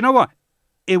 Do you know what?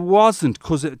 It wasn't,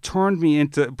 because it turned me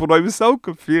into... But I was so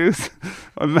confused.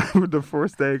 I remember the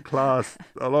first day in class.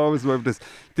 I'll always remember this.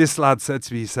 This lad said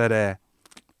to me, he said,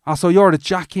 "Oh, so you're the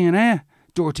Jackie-in, eh?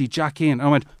 Dirty Jackie-in." And I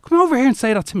went, "Come over here and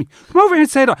say that to me. Come over here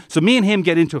and say that." So me and him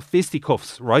get into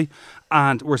fisticuffs, right?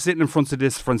 And we're sitting in front of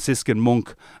this Franciscan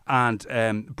monk and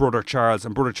Brother Charles.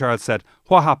 And Brother Charles said,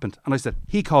 "What happened?" And I said,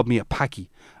 "He called me a packy."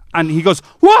 And he goes,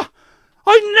 "What?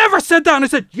 I never said that." And I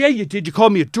said, "Yeah, you did. You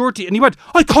called me a dirty." And he went,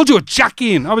 "I called you a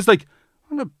Jackie-in." I was like,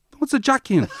 "What's a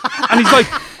Jackie-in?" And he's like,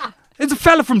 "It's a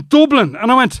fella from Dublin."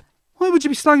 And I went, "Why would you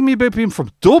be slagging me about being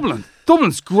from Dublin?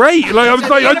 Dublin's great." Like, I was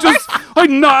like,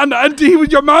 I'm not. And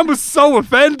your man was so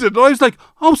offended. And I was like,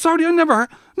 "Oh, sorry, I never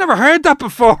heard that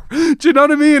before." Do you know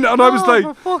what I mean? And I was like,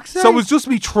 for fuck's so it was just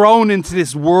me thrown into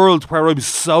this world where I was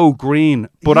so green,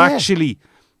 but Yeah. actually,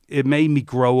 it made me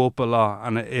grow up a lot,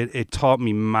 and it taught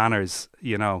me manners,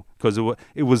 because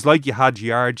it was like you had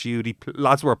yard duty.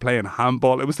 Lads were playing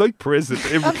handball. It was like prison.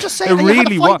 I'm just saying, it and you had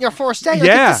really a fight was. in your first day. Like,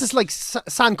 Yeah. this is like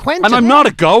San Quentin. And I'm not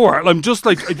a goer. I'm just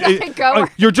like, Goer.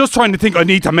 you're just trying to think, I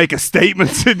need to make a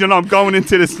statement. I'm going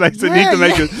into this place.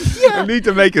 I need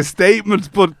to make a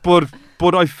statement. But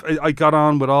But I got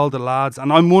on with all the lads,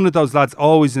 and I'm one of those lads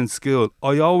always in school.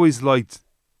 I always liked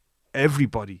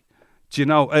everybody. Do you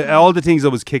know, all the things I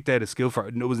was kicked out of school for,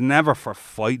 it was never for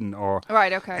fighting or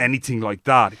anything like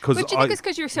that. But do you think it's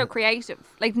because you're so creative?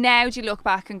 Like now, do you look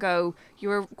back and go, you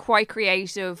were quite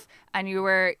creative, and you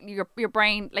were your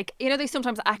brain, like, you know, they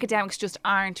sometimes academics just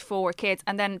aren't for kids,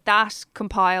 and then that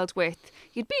compiled with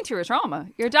you'd been through a trauma.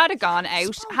 Your dad had gone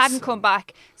out, hadn't come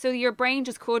back, so your brain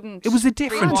just couldn't. It was a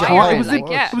different rewire time.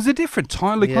 it, It was a different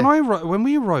time. Like when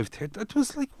we arrived here, it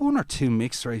was like 1 or 2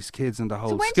 mixed race kids in the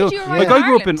whole when school. did you arrive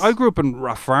Like in I grew up in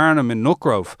Rathfarnham in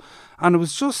Nutgrove, and it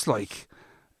was just like.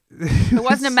 It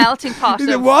wasn't a melting pot.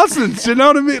 It wasn't. You know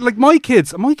what I mean? Like my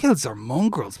kids are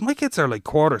mongrels. My kids are like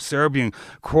quarter Serbian,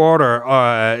 quarter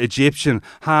Egyptian,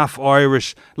 half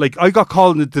Irish. Like I got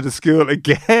called into the school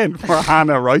again for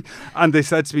Hannah, right? And they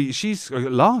said to me, she's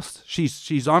lost.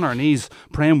 She's on her knees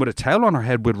praying with a towel on her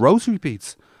head with rosary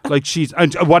beads. Like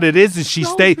and what it is she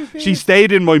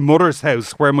stayed in my mother's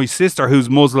house where my sister, who's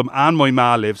Muslim, and my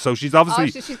ma live. So she's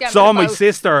obviously saw my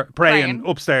sister praying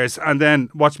upstairs and then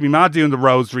watched me ma doing the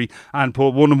rosary and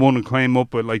put 1 and 1 and came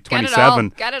up with like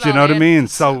 27. Do you know what I mean?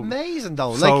 So amazing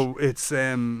though. So it's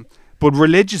but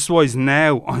religious wise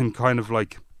now I'm kind of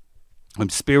like, I'm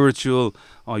spiritual.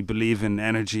 I believe in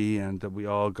energy and that we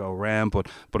all go around. But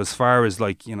as far as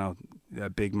like, you know, a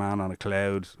big man on a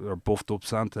cloud or buffed up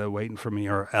Santa waiting for me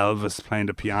or Elvis playing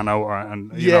the piano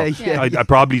I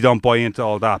probably don't buy into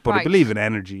all that, but I believe in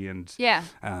energy and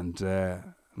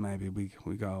maybe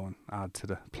we go and add to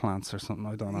the plants or something.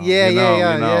 I don't know.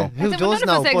 Yeah. Who does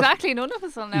know? Exactly, none of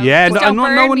us will know. Yeah, no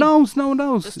one knows. No one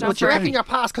knows. But you reckon your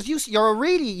past, because you're a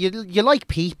really you like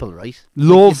people, right?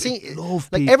 Love like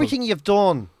people. everything you've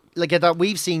done. Like that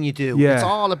we've seen you do. Yeah. It's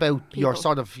all about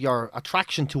your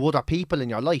attraction to other people in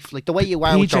your life. Like the way you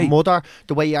are with your mother,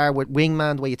 the way you are with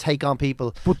Wingman, the way you take on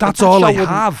people. But that's all I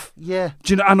have. Yeah.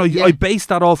 Do you know, and I base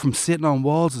that all from sitting on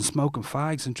walls and smoking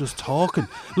fags and just talking.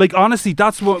 Like honestly,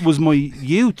 that's what was my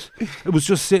youth. It was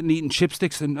just sitting eating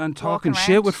chipsticks and talking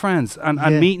shit with friends and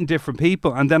meeting different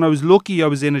people. And then I was lucky I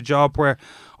was in a job where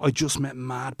I just met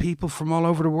mad people from all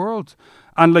over the world.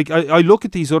 And like I look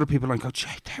at these other people and I go,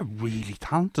 Jay, they're really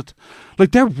talented.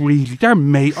 Like they're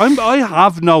made. I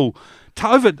have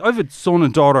a son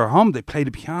and daughter at home. They play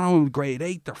the piano in grade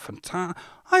 8. They're fantastic.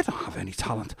 I don't have any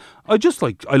talent. I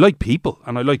like people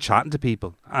and I like chatting to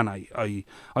people and I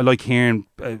like hearing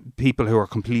people who are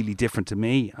completely different to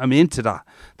me. I'm into that.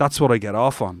 That's what I get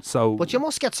off on. So, but you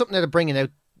must get something out of bringing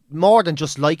out more than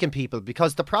just liking people,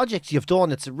 because the projects you've done,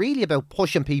 it's really about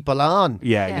pushing people on.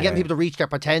 You're getting people to reach their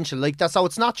potential. Like that, so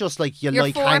it's not just like you're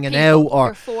like hanging out,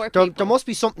 or there must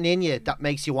be something in you that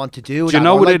makes you want to do that. You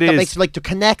know what like, it is? That makes you like to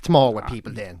connect more with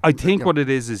people. Then I think what it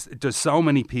is there's so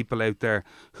many people out there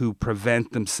who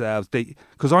prevent themselves.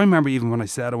 Because I remember even when I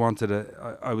said I wanted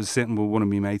I was sitting with one of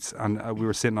my mates and we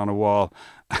were sitting on a wall.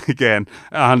 Again,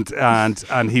 and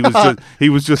he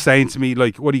was just saying to me,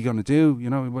 like, what are you going to do? You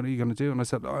know, what are you going to do? And I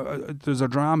said, there's a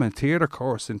drama and theatre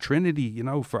course in Trinity, you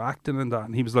know, for acting and that.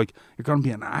 And he was like, you're going to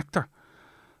be an actor.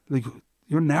 Like,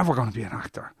 you're never going to be an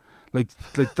actor. Like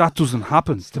that doesn't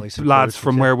happen to lads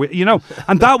from where we, you know,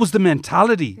 and that was the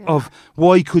mentality of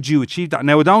why could you achieve that?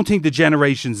 Now, I don't think the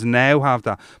generations now have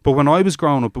that, but when I was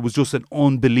growing up, it was just an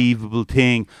unbelievable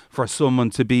thing for someone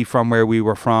to be from where we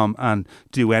were from and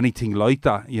do anything like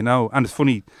that, you know. And it's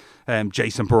funny,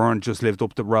 Jason Bourne just lived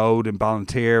up the road in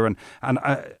Ballantyre, and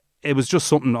it was just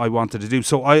something I wanted to do.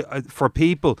 So I for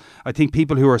people, I think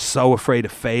people who are so afraid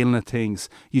of failing at things,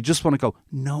 you just want to go,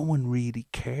 no one really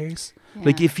cares. Yeah.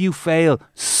 Like if you fail,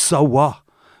 so what?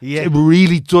 Yeah. It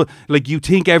really does. Like you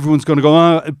think everyone's going to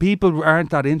go, people aren't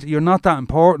that into, you're not that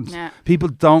important. Yeah. People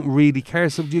don't really care.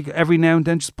 So you, every now and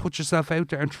then just put yourself out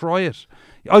there and try it.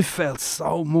 I've failed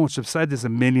so much. I've said this a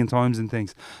million times in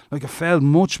things. Like I failed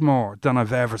much more than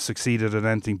I've ever succeeded at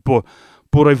anything. But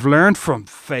I've learned from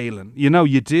failing. You know,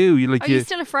 you do. Are you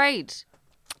still afraid?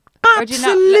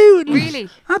 Absolutely. Really?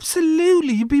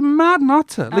 Absolutely. You'd be mad not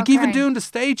to. Like even doing the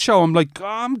stage show, I'm like,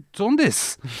 I'm done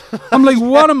this. I'm like,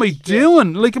 what am I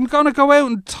doing? Like I'm going to go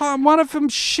out and talk. What if I'm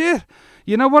shit?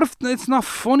 You know, what if it's not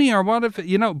funny, or what if,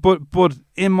 you know, but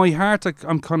in my heart,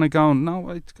 I'm kind of going,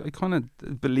 no, I kind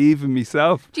of believe in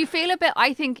myself. Do you feel a bit,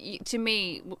 I think, to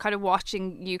me, kind of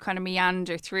watching you kind of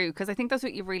meander through, because I think that's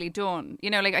what you've really done.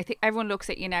 You know, like, I think everyone looks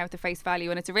at you now at the face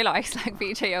value, and it's a real ice like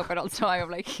BJ over all the time. I'm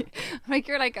like,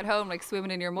 you're like at home, like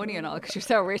swimming in your money and all, because you're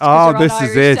so rich. Oh, this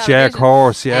is it, television. Yeah, of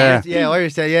course, yeah. Yeah,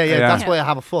 Irish, yeah. That's why I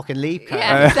have a fucking leap card.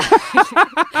 Yeah, exactly.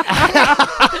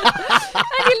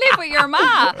 And you live with your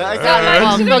ma.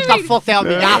 ma. You got fucked out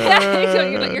of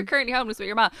me. You're currently homeless with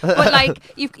your ma. But like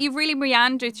you've really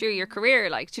meandered through your career.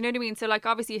 Like, do you know what I mean? So like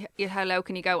obviously how low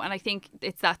can you go? And I think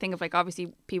it's that thing of like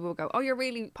obviously people will go, oh, you're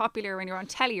really popular when you're on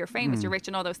telly, you're famous, you're rich,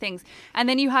 and all those things. And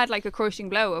then you had like a crushing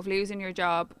blow of losing your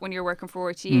job when you're working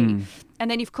for RTE. And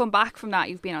then you've come back from that.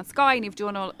 You've been on Sky and you've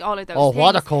done all of those things. Oh,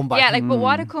 what a comeback. Yeah, like, but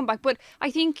what a comeback. But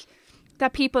I think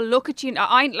that people look at you,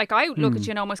 I look at you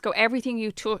and almost go, everything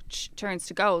you touch turns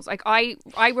to gold. Like I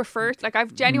refer, like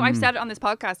I've said it on this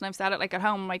podcast and I've said it like at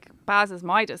home, like Baz is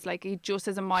Midas, like he just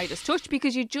has a Midas touch,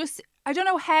 because you just, I don't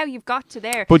know how you've got to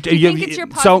there. But do you think it's your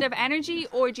positive energy,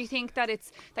 or do you think that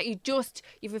it's that you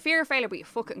have a fear of failure, but you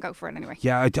fuck it and go for it anyway?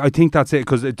 Yeah, I think that's it,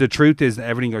 because the truth is that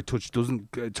everything I touch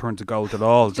doesn't turn to gold at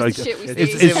all. Just the shit we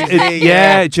see.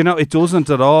 Yeah, do you know, it doesn't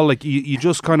at all. Like you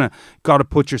just kind of got to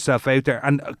put yourself out there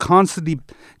and constantly. Do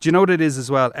you know what it is as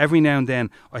well? Every now and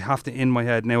then I have to, in my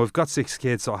head, now I've got 6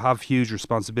 kids, so I have huge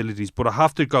responsibilities, but I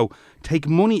have to go take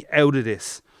money out of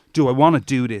this. Do I want to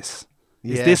do this?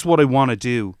 Is this what I want to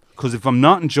do? Because if I'm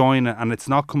not enjoying it and it's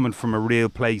not coming from a real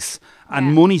place,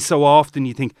 and money, so often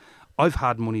you think, I've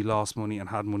had money, lost money, and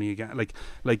had money again.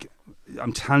 Like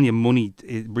I'm telling you, money,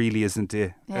 it really isn't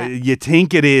it. Yeah. You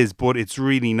think it is, but it's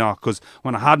really not. Because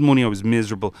when I had money, I was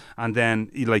miserable, and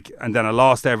then I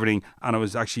lost everything, and I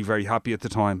was actually very happy at the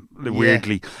time,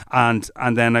 weirdly. And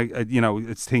then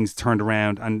it's things turned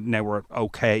around, and now we're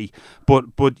okay.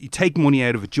 But you take money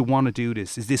out of it. Do you want to do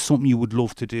this? Is this something you would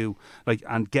love to do? Like,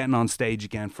 and getting on stage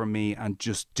again for me, and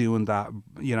just doing that,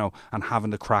 and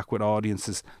having the crack with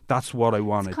audiences. That's what I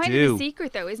want to do. It's kind of the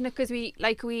secret, though, isn't it? Because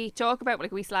we talk about,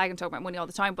 like, we slag and talk about money all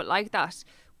the time, but like that,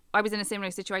 I was in a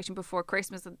similar situation before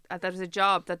Christmas. That was the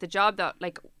job that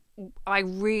like I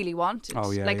really wanted. Oh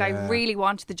yeah, I really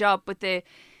wanted the job, but the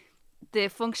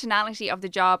functionality of the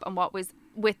job and what was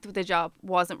with the job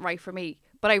wasn't right for me.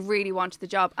 But I really wanted the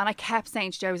job, and I kept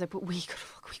saying to Joe, I was like, but we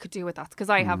could do with that, because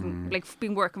I haven't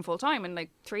been working full time in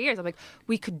 3 years. I'm like,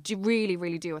 we could really,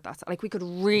 really do with that. Like, we could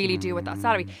really do with that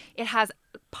salary. It has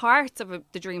parts of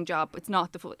the dream job, it's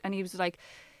not the full. And he was like,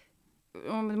 the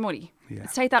money. Yeah.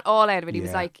 Let's take that all out of it. He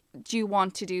was like, do you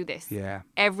want to do this? Yeah.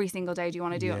 Every single day, do you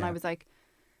want to do it? And I was like,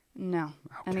 no. Okay.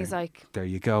 And he's like, there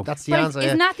you go. That's the answer.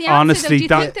 Isn't that the answer? Honestly, do you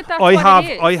think that's what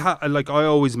it is? I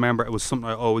always remember, it was something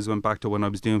I always went back to when I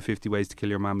was doing 50 Ways to Kill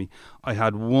Your Mammy. I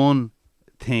had one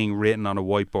thing written on a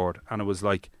whiteboard, and it was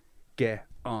like, get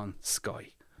on Sky.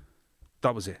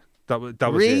 That was it. That was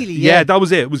really? It. Yeah, that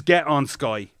was it. It was get on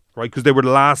Sky. Right, because they were the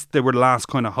last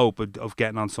kind of hope of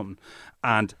getting on something,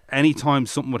 and anytime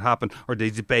something would happen, or they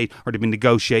debate, or they've been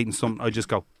negotiating something, I just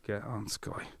go, get on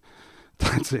Sky.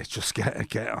 That's it. Just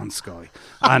get on Sky,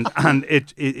 and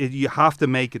it you have to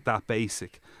make it that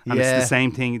basic. And it's the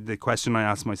same thing. The question I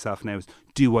ask myself now is,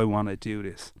 do I want to do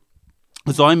this?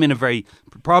 Because I'm in a very,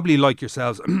 probably like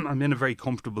yourselves, I'm in a very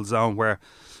comfortable zone where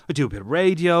I do a bit of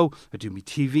radio, I do my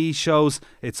TV shows.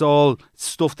 It's all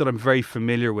stuff that I'm very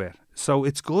familiar with. So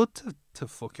it's good to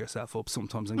fuck yourself up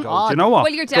sometimes and go, do you know what?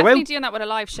 Well, you're definitely doing that with a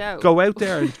live show. Go out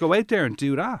there and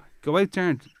do that. Go out there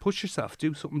and push yourself.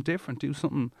 Do something different. Do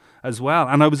something as well.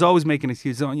 And I was always making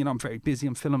excuses. I'm very busy.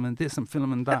 I'm filming this. I'm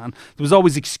filming that. And there was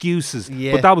always excuses.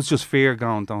 Yeah. But that was just fear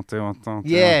going, don't do it.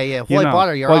 Yeah. Why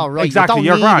bother? You're all right. Exactly.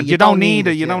 You're grand. You don't need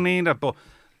it. You don't need it.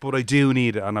 But I do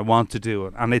need it, and I want to do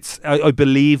it. And I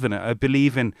believe in it. I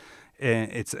believe in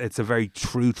it's a very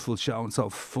truthful show and so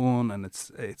fun, and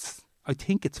it's. I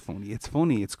think it's funny. It's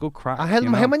funny. It's good crack.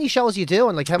 How many shows are you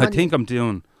doing? Like, how many? I think I'm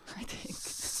doing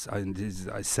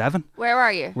 7. Where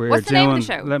are you? What's the name of the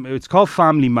show? It's called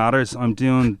Family Matters. I'm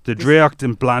doing the Draocht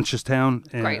in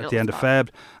Blanchardstown at the end of Feb,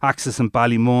 Axis in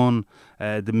Ballymun,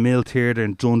 the Mill Theatre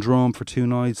in Dundrum for 2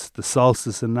 nights, the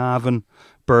Solstice in Navan,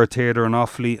 Burr Theatre in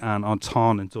Offaly, and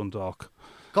Anton in Dundalk.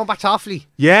 Going back to Offaly.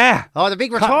 Yeah. Oh, the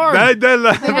big return.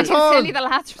 The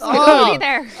lads from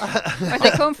there. Or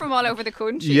they come from all over the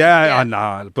country. Yeah. I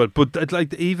know. But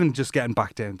like, even just getting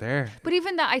back down there. But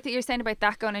even that, I think you're saying about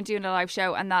that going and doing a live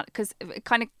show, and that, because it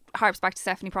kind of harps back to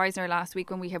Stephanie Preisner last week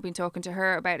when we have been talking to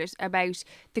her about it, about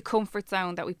the comfort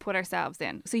zone that we put ourselves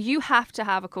in. So you have to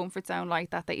have a comfort zone like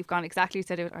that you've gone exactly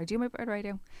to. I do my bit of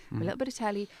radio, a little bit of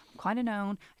telly, I'm kind of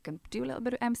known, I can do a little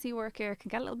bit of MC work here, I can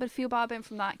get a little bit of few bob in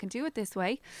from that, I can do it this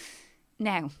way.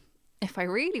 Now, if I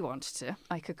really wanted to,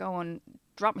 I could go and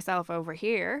drop myself over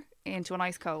here into an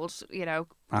ice cold,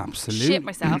 absolutely shit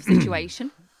myself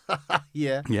situation.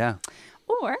 Yeah.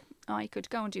 Or I could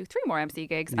go and do 3 more MC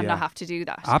gigs and not have to do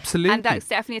that. Absolutely. And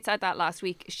Stephanie had said that last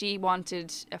week. She wants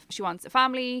a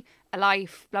family, a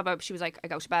life, blah, blah. She was like, I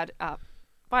go to bed at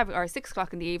 5 or 6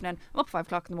 o'clock in the evening. I'm up 5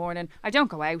 o'clock in the morning. I don't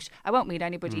go out. I won't meet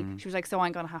anybody. She was like, so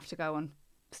I'm going to have to go and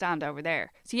stand over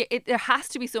there. So there has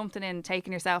to be something in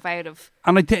taking yourself out of.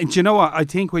 And do you know what? I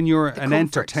think when you're an comfort.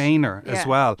 entertainer as Yeah.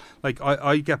 well, like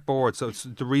I get bored. So it's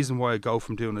the reason why I go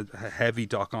from doing a heavy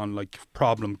doc on like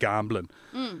problem gambling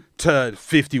to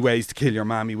 50 Ways to Kill Your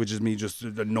Mammy, which is me just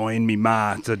annoying me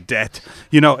ma to death.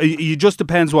 You know, it just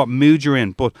depends what mood you're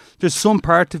in. But there's some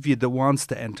part of you that wants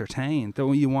to entertain. That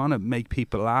you want to make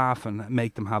people laugh and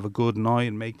make them have a good night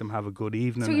and make them have a good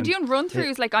evening. So you're doing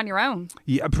run-throughs like on your own.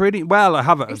 Yeah, pretty well. I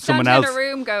have You're someone standing else. in a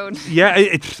room going. Yeah,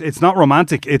 it's not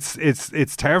romantic.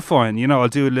 It's terrifying. You know, I'll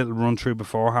do a little run through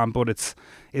beforehand, but it's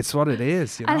what it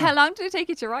is. You know? And how long did it take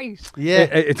you to write?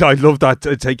 Yeah. I love that.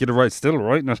 I take you to write. Still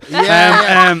writing it.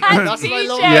 Yeah. That's That's what I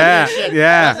love. PJ. Yeah, Shit.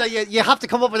 yeah. That's like you have to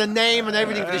come up with a name and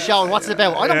everything for the show and what's it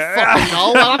about. I don't fucking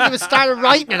know. I haven't even started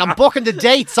writing it. I'm booking the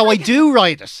date, so I do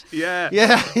write it. Yeah.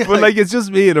 Yeah. But like it's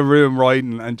just me in a room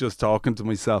writing and just talking to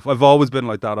myself. I've always been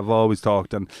like that. I've always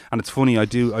talked and it's funny, I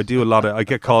do a lot of I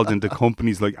get called into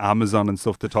companies like Amazon and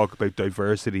stuff to talk about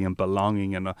diversity and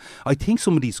belonging, and I think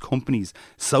some of these companies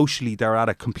socially they're at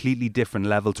a completely different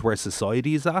level to where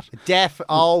society is at.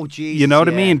 Oh, jeez. You know what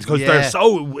I mean? Because they're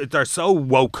so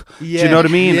woke. Do you know what I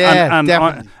mean? Yeah,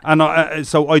 definitely.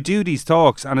 So I do these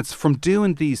talks, and it's from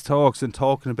doing these talks and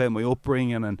talking about my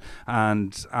upbringing, and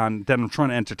then I'm trying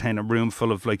to entertain a room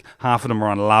full of like half of them are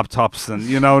on laptops, and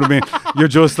you know what I mean. You're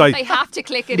just like They have to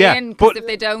click it yeah, in because but if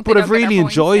they don't, but they I've don't get their really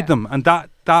points, enjoyed yeah. them, and that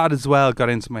as well got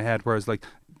into my head. Whereas like,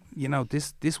 you know,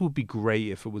 this would be great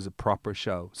if it was a proper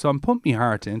show. So I'm pumping my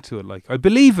heart into it. Like I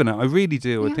believe in it. I really do.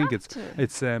 You I think have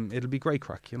it's it'll be great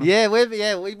crack. You know. Yeah,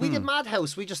 we did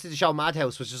Madhouse. We just did the show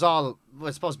Madhouse, which was all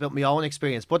I suppose about my own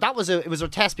experience. But it was a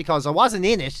test because I wasn't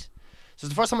in it. So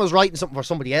it's the first time I was writing something for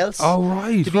somebody else. Oh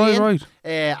right, to be in. right.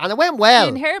 And it went well.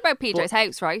 You didn't hear about PJ's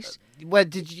house, right? Well,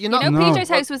 did you You not? know, No. PJ's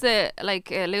house was a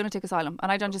lunatic asylum,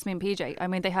 and I don't just mean PJ. I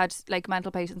mean they had like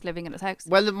mental patients living in his house.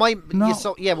 Well, No.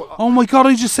 well, Oh my god!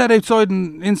 I just said outside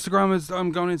on Instagram is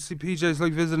I'm going to see PJ's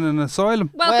like visiting an asylum.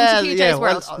 Welcome to PJ's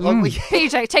world. well,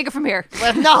 PJ, take it from here.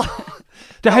 well, no.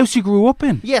 The house you grew up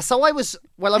in. Yeah, so I was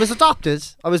adopted.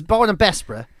 I was born in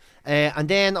Bessborough. And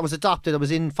then I was adopted. I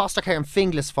was in foster care in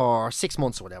Finglas for 6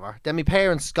 months or whatever. Then my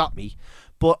parents got me.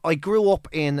 But I grew up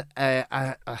in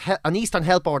an Eastern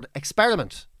Health Board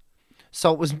experiment.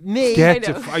 So it was me. Get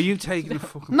I know. are you taking a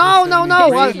fucking No, piss no, out of me? no,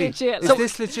 Really? legit. Is So-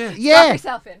 this legit? Yeah.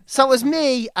 yourself in. So it was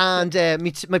me and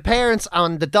my parents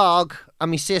and the dog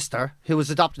and my sister, who was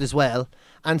adopted as well,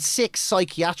 and 6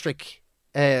 psychiatric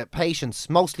patients,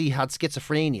 mostly had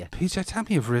schizophrenia. PJ, tell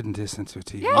me you've written this into a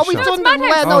TV Yeah, Oh, show. we've No, done it's Madhouse.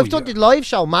 well. No, Oh, we've done yeah. the live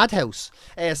show Madhouse.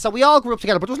 So we all grew up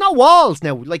together, but there was no walls.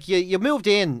 Now, like you moved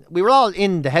in, we were all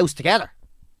in the house together.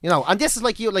 You know, and this is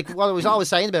like what I was always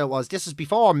saying about it was this is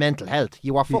before mental health.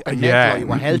 You were fucking Yeah, mental, or you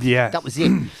were healthy. yeah. That was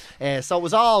it. So it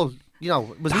was all, you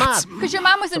know, it was mad. Because your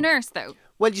mum was a nurse, though.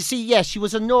 Well, you see, yeah, she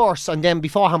was a nurse, and then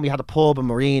beforehand we had a pub in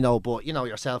Marino, but you know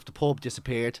yourself, the pub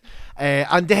disappeared,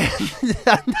 and then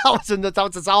that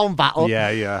was its own battle.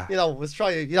 Yeah. You know, was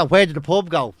trying. You know, where did the pub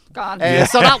go? Gone.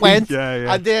 So that went.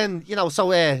 Yeah. And then you know, so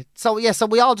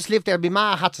we all just lived there. My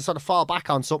ma had to sort of fall back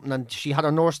on something, and she had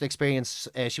her nursing experience.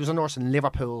 She was a nurse in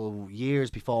Liverpool years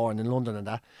before, and in London and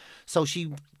that. So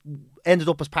she ended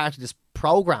up as part of this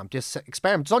program, this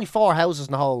experiment. There's only 4 houses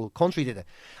in the whole country did it,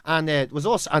 and it was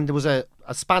us, and there was a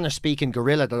Spanish-speaking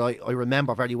gorilla that I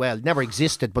remember very well. It never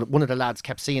existed, but one of the lads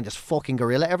kept seeing this fucking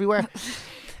gorilla everywhere.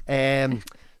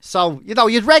 So you know,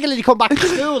 you'd regularly come back to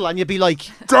school, and you'd be like,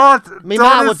 That My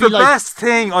ma would is be the like- best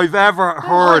thing I've ever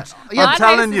heard. Yeah, I'm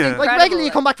telling Madhouse is you. incredible. like regularly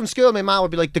you come back from school, my ma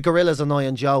would be like, the gorilla's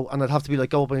annoying Joe, and I'd have to be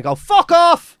like, go up and go, fuck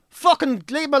off! Fucking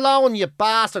leave him alone, you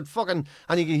bastard! Fucking,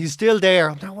 and he's still there.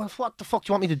 I'm like, well, what the fuck do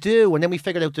you want me to do? And then we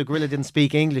figured out the gorilla didn't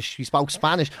speak English; he spoke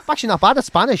Spanish. I'm actually not bad at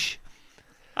Spanish.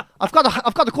 I've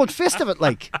got a good fist of it,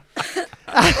 like.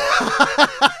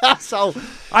 So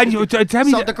And you tell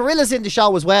me. So the gorilla's in the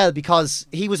show as well because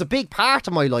he was a big part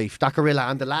of my life, that gorilla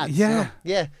and the lads. Yeah. you know?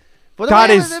 Yeah. But That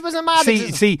it was a mad.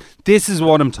 see, this is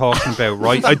what I'm talking about,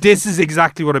 right? This is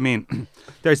exactly what I mean.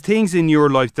 There's things in your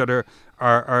life that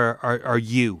are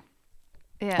you.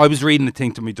 Yeah. I was reading a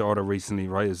thing to my daughter recently,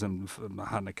 right? As I'm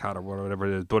having a cat or whatever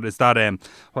it is, but it's that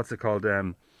what's it called?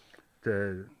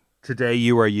 The today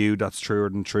you are you. That's truer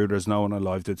than true. There's no one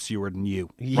alive that's youer than you.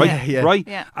 Right? Yeah, yeah. Right.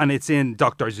 Yeah. And it's in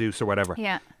Dr. Zeus or whatever.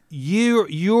 Yeah.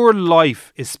 Your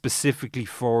life is specifically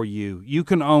for you. You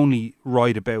can only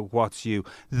write about what's you.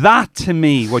 That to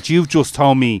me, what you've just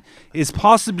told me, is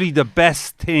possibly the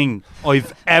best thing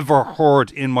I've ever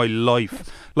heard in my life.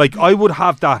 Like I would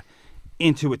have that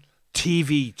into a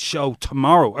TV show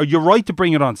tomorrow. Or you're right to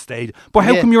bring it on stage, but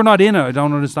how Yeah. come you're not in it? I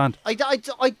don't understand. I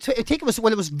think it was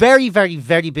it was very, very,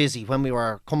 very busy when we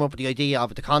were coming up with the idea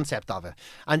of it, the concept of it,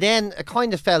 and then it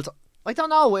kind of felt, I don't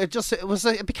know,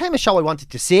 it became a show I wanted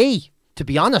to see, to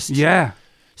be honest. Yeah.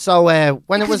 So when it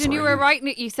Because was, when you were writing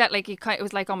it, you said like it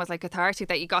was like almost like cathartic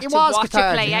that you got It to was watch it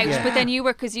cathartic, play out. yeah. But then you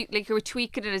were you were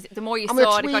tweaking it. The more you and we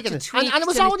were saw it, it got tweaking to it. tweak. And it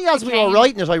was till only as we were became-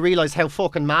 writing it I realised how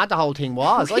fucking mad the whole thing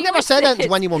was. I You never were said anything to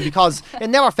serious. anyone because it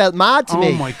never felt mad to me.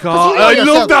 Oh my 'Cause God. you know I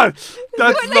yourself- love that.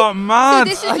 That's Like, not mad. So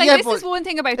this is like Yeah, this but is one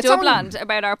thing about it's only- Dubland,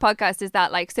 about our podcast, is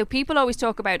that like, so people always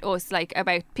talk about us, like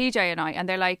about PJ and I, and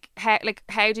they're like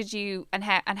how did you and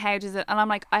how does it, and I'm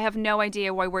like, I have no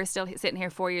idea why we're still sitting here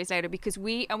 4 years later, because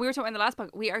we were talking in the last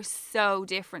podcast, we are so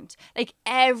different. Like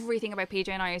everything about PJ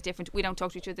and I is different. We don't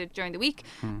talk to each other during the week.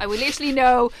 I would literally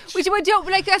know we don't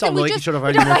like that. Don't we like just each other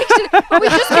we very don't much. like each other, but we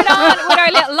just get on with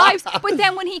our little lives. But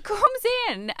then when he comes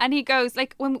in and he goes,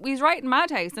 like when we was writing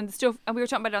Madhouse and the stuff, and we were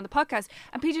talking about it on the podcast,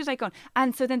 and PJ's like going,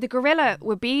 and so then the gorilla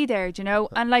would be there, do you know,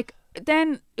 and like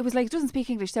then it was like, it doesn't speak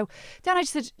English, so then I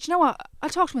just said, do you know what, I'll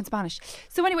talk to him in Spanish.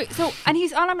 So anyway,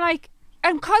 and I'm like,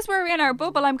 and because we're in our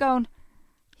bubble, I'm going,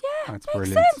 yeah, That's makes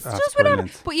brilliant. sense. That's Just whatever.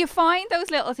 brilliant. But you find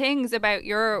those little things about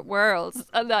your worlds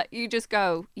and that you just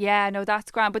go, yeah, no,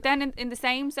 that's grand. But then in the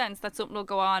same sense that something will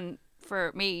go on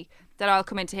for me, that I'll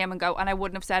come into him and go, and I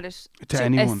wouldn't have said it To a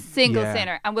anyone. single Yeah.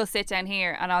 sinner, and we'll sit down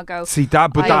here and I'll go, See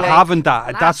that, but I that like having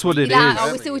that, that's what it yeah,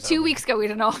 is. oh, so 2 weeks ago we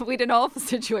had an awful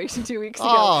situation 2 weeks ago.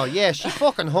 Oh yeah, she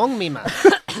fucking hung me, man.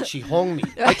 She hung me.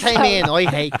 I came in. I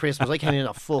hate Christmas. I came in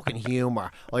a fucking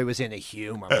humour. I was in a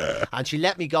humour, man. And she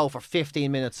let me go for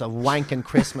 15 minutes of wanking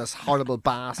Christmas, horrible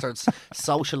bastards,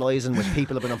 socialising with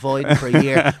people I've been avoiding for a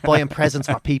year, buying presents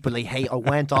for people I hate. I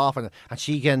went off and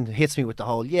she again hits me with the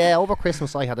whole, yeah, over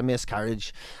Christmas I had a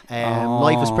miscarriage.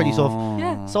 Life was pretty tough.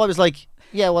 Yeah. So I was like,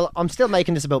 yeah, well, I'm still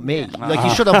making this about me. Like,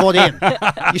 you should have butt in.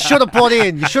 You should have butt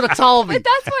in. You should have told me. But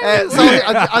that's why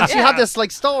and she had this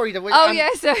like story that we, Oh and, yeah,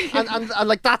 sorry. and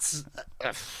like that's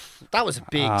that was a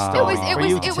big story. It was for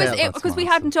you to tell. because we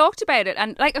hadn't talked about it,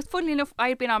 and like funnily enough, I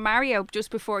had been on Mario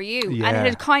just before you, and Yeah. it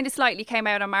had kind of slightly came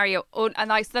out on Mario, and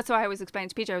that's why I was explaining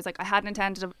to PJ. I was like, I hadn't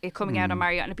intended it coming out on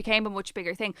Mario, and it became a much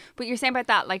bigger thing. But you're saying about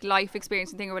that like life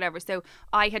experience and thing or whatever. So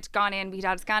I had gone in, we'd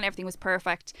had a scan, everything was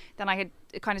perfect. Then I had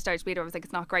it kind of started to bleed. I was like,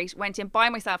 it's not great. Went in by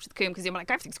myself to the Coombe because I'm like,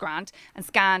 everything's grand, and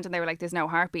scanned, and they were like, there's no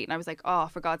heartbeat, and I was like, oh,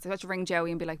 for God's sake, I had to ring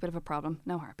Joey and be like, bit of a problem,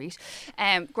 no heartbeat,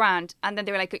 grand. And then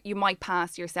they were like, you might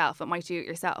pass yourself, it might do it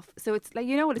yourself. So it's like,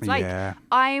 you know what it's like. Yeah.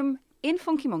 I'm in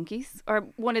Funky Monkeys or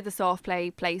one of the soft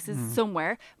play places Mm.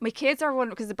 somewhere. My kids are one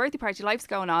because the birthday party, life's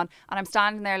going on, and I'm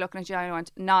standing there looking at you and I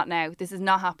went, not now, this is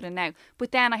not happening now.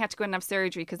 But then I had to go and have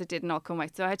surgery because it didn't all come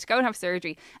out, so I had to go and have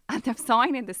surgery, and they're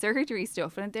signing the surgery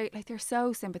stuff, and they're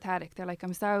so sympathetic. They're like,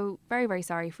 I'm so very, very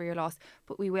sorry for your loss,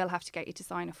 but we will have to get you to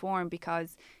sign a form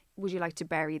because would you like to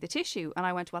bury the tissue? And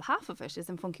I went, well, half of it is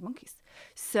in Funky Monkeys,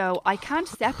 so I can't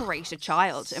separate a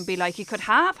child and be like, you could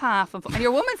have half of. And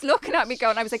your woman's looking at me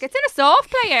going, I was like, it's in a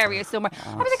soft play area somewhere.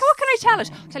 I was like, what can I tell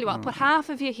it? I'll tell you what, I'll put half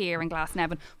of you here in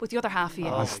Glasnevin, but the other half of you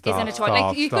is in a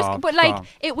toilet. Like, but like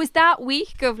it was that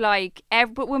week of like,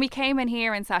 but when we came in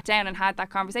here and sat down and had that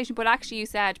conversation, but actually you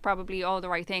said probably all the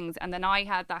right things, and then I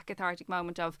had that cathartic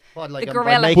moment of What, like the I'm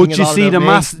gorilla. making But it you all see, about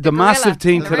me? the massive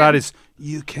thing in the to that room. is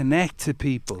you connect to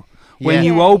people. When Yeah.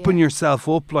 you Yeah, open yeah. yourself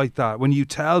up like that, when you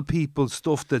tell people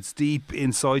stuff that's deep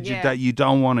inside you Yeah. that you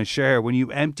don't want to share, when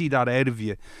you empty that out of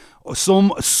you,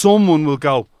 someone will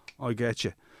go, I get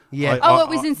you. Yeah. Oh, it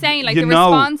was insane. Like you the know,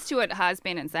 response to it has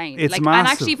been insane. It's like, and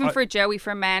massive. actually, even I- for Joey,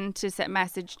 for men to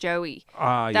message Joey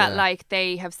that yeah. like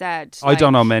they have said. I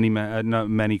don't like, know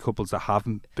many couples that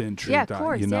haven't been through Yeah, of that.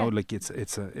 course, you know, yeah. like it's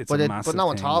a But massive. no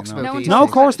one thing, talks you know? about No one these No, talks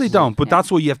of course about they it. don't. But Yeah.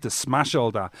 that's why you have to smash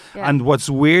all that. Yeah. And what's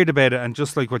weird about it, and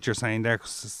just like what you're saying there,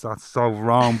 'cause that's so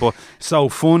wrong, but so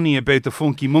funny about the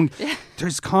Funky Monkey.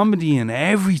 There's comedy in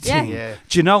everything. Yeah. Yeah.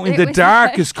 Do you know, in It the was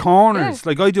darkest like- corners?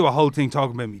 Like I do a whole thing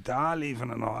talking about me dad leaving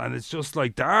and all, and it's just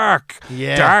like dark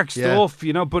Yeah. stuff,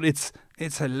 you know. But it's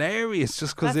hilarious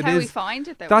just because That's it how is. we find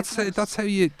it, though. That's isn't it? that's how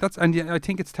you. That's and yeah, I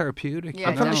think it's therapeutic. Yeah,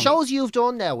 And from you the know. shows you've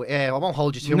done now, I won't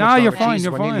hold you too No, much. you're longer, fine, Jesus,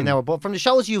 you're we're nearly fine. an hour. But from the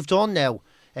shows you've done now,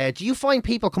 do you find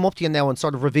people come up to you now and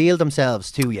sort of reveal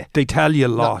themselves to you? They tell you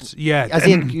a lot. Yeah. as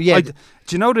in, yeah. do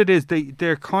you know what it is?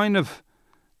 They're kind of,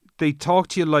 they talk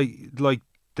to you like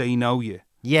they know you.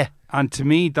 Yeah. And to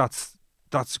me, that's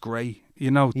great. You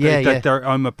know, Yeah, yeah. that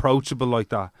I'm approachable like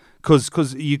that.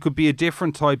 Because you could be a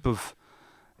different type of,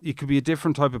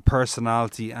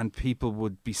 personality, and people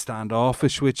would be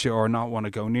standoffish with you or not want to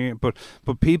go near. But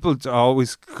people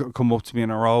always come up to me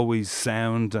and are always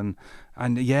sound and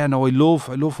And yeah, no, I love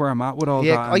where I'm at with all that.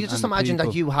 Yeah, I and- just and the imagine that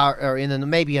people. you are in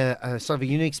maybe a sort of a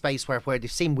unique space where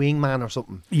they've seen Wingman or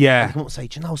something. Yeah. And they come up and say,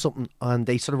 do you know something? And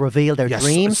they sort of reveal their Yeah,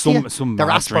 dreams, to you, some their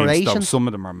mad dreams, though. aspirations. Some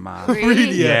of them are mad.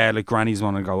 Really? Yeah, like grannies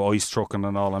want to go ice trucking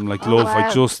and all. I'm like, love, I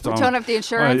wow. just We don't have the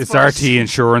insurance It's for it. RT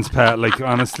insurance, pet. Like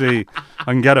honestly, I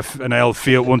can get an L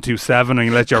Fiat 127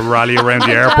 and let you rally around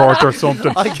the airport or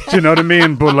something. Do you know what I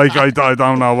mean? But like, I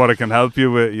don't know what I can help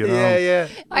you with. You know? Yeah.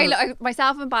 I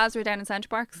myself and Baz were down in Centre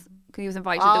Parks. He was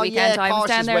invited Oh, the weekend. yeah, I was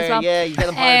down Cautious there as where, well. yeah, you get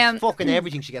invited. Um, Fucking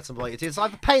everything she gets invited to. It's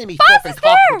like a pain in me Baz fucking was cock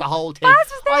there. with the whole thing. Baz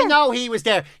was there. I know he was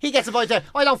there. He gets invited there.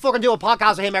 I don't fucking do a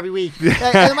podcast with him every week.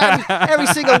 Every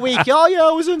single week. Oh, yeah,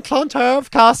 I was in Clontarf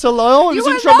Castle. Oh, I You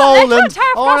was in will not let Tremolan.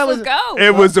 Clontarf Oh, I Castle was. go.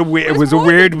 It was a more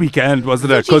weird weekend,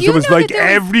 wasn't it? So do Because it you was know like that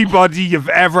there was- everybody you've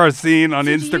ever seen on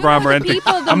So do you Instagram know or the anything,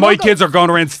 people, the and my Muggles- kids are going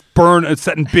around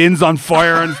setting bins on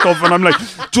fire and stuff, and I'm like,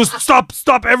 just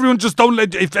stop, everyone, just don't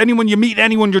let. If you meet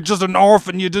anyone, you're just an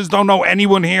orphan. You just don't know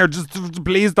anyone here. Just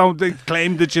please don't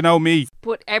claim that you know me.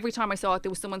 But every time I saw it,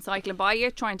 there was someone cycling by you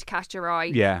trying to catch your eye.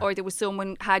 Yeah. Or there was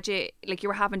someone had you, like you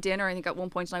were having dinner, I think at one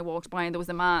point, and I walked by and there was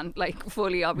a man, like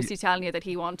fully obviously telling you that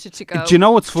he wanted to go. Do you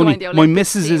know what's join funny? the My Olympics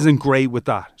missus team. isn't great with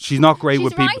that. She's not great She's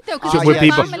with people. right, though, 'cause with she's got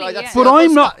people. family, yeah. But Yeah,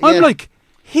 I'm not. yeah. I'm like.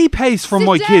 He pays for Sit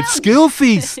my down. kids' school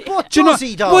fees. But Do you know? does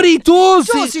he, though? But he does.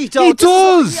 Does he, He though?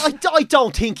 does. I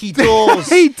don't think he does.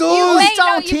 He does. Wait, no,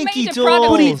 don't you've think made he a product,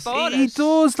 does. he's bought He it.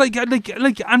 does,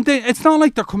 and it's not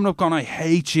like they're coming up going, I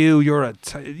hate you, you're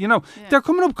they're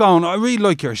coming up going, I really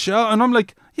like your show, and I'm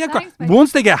like, yeah, Thanks, mate.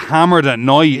 once they get hammered at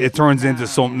night, it turns into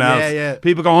something else. yeah.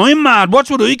 People go, I'm mad,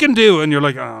 watch what I can do, and you're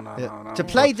like, oh, no. To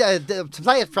play to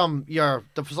play it from the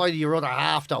side of your other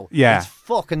half, though, Yeah. it's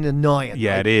fucking annoying.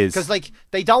 Yeah, it is. because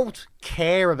they don't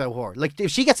care about her. Like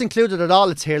if she gets included at all,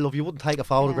 it's here, love. You wouldn't take a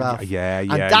photograph. Yeah,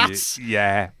 and yeah, that's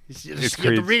yeah. you're It's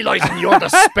you're crazy. realising you're the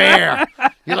spare.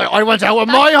 You're like, I went out with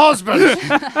my husband,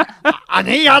 and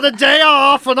he had a day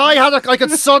off, and I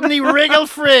could suddenly wriggle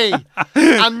free,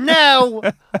 and now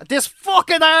this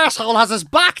fucking arsehole has his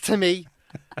back to me.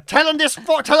 Telling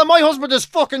my husband his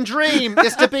fucking dream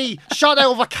is to be shot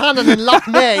out of a cannon in Loch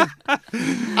Ness,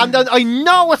 and then I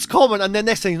know it's coming, and then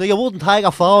next thing you know, you wouldn't take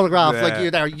a photograph like Yeah.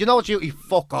 you there. You know what you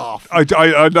fuck off. I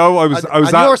know, I was And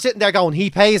you're sitting there going, he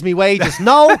pays me wages.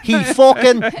 No, he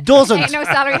fucking doesn't. Ain't no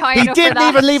salary high He enough for didn't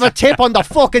that. even leave a tip on the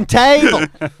fucking table.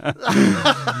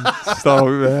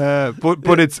 So,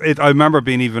 but I remember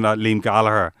being even at Liam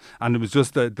Gallagher, and it was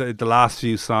just the last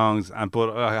few songs,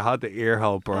 but I had the ear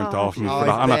hole burnt off me for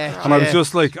that, I bet, and I was yeah.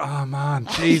 just like, oh man,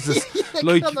 Jesus,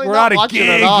 like I'm we're not at a watching it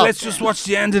gig, all. let's just watch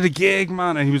the end of the gig,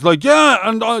 man. And he was like, yeah,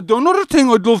 and another thing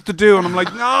I'd love to do, and I'm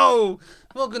like, no.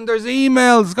 Fucking, there's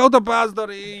emails. Go to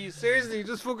baz.ie. Seriously,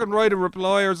 just fucking write a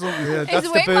reply or something. Yeah, Is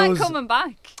Wingman coming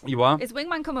back? You what? Is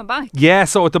Wingman coming back? Yeah,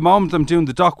 so at the moment I'm doing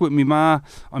the doc with me ma.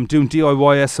 I'm doing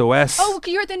DIY SOS. Oh,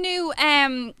 okay, you're the new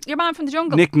your man from the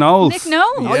jungle. Nick Knowles. Nick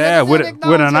Knowles. Oh, Yeah, yeah, with Nick with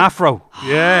Knowles, an yeah. afro.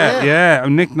 Yeah.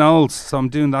 I'm Nick Knowles. So I'm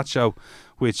doing that show,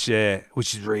 which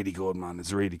is really good, man.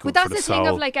 It's really good But that's for the the soul. thing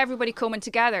of like everybody coming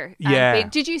together. and Yeah.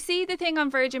 did you see the thing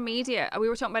on Virgin Media? We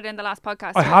were talking about it in the last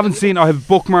podcast. I haven't seen. I have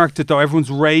bookmarked it though.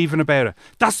 Everyone's raving about it.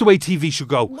 That's the way TV should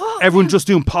go. What? Everyone just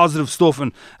doing positive stuff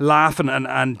and laughing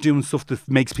and doing stuff that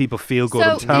makes people feel good.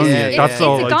 I'm telling Yeah, you, yeah, that's yeah.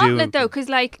 all it's a I do. gauntlet though, because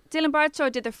like Dylan Bradshaw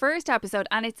did the first episode,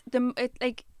 and it's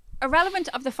like irrelevant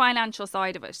of the financial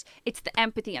side of it. It's the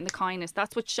empathy and the kindness.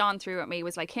 That's what shone through at me.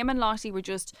 Was like him and Lottie were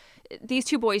just these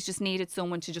two boys just needed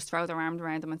someone to just throw their arms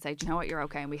around them and say, "Do you know what, you're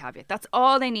okay, and we have you." That's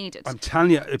all they needed. I'm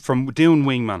telling you, from doing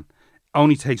Wingman,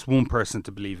 only takes one person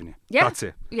to believe in you. Yeah. That's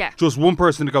it. Yeah. Just one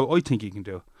person to go, I think you can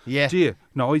do it. Yeah. Do you?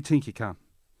 No, I think you can.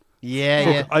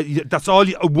 Yeah. That's all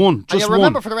you. One. And Just you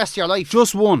remember one. for the rest of your life.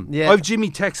 Just one. Yeah. I've Jimmy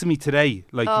texting me today,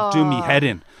 like doing me head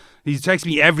in. He texts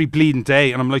me every bleeding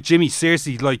day, and I'm like, Jimmy,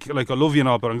 seriously, like I love you and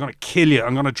all, but I'm gonna kill you.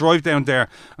 I'm gonna drive down there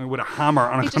with a hammer,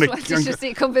 and He I'm gonna. just wanted to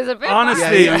see come visit. Bill.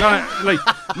 Honestly, Yeah, yeah. I'm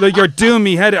gonna like you're doing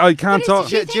me head. I can't But talk.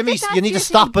 it's- Do you Jimmy, think that you need to that's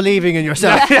stop your believing in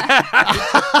yourself.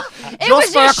 It just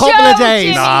was for your a couple of show, days.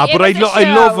 Jimmy. Nah, It but was a I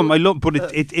love show. him. But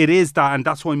it is that, and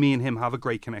that's why me and him have a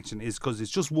great connection. Is because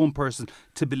it's just one person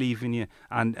to believe in you,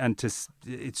 and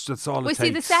it's just all Well, it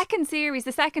see, takes.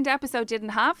 the second episode didn't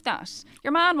have that.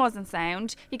 Your man wasn't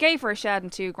sound. He gave her a shed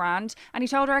and $2,000, and he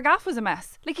told her gaff was a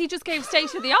mess. Like, he just gave state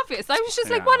to the obvious. I was just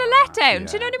like, what a letdown.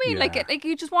 Do you know what I mean? yeah. Like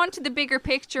you just wanted the bigger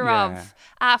picture Yeah. of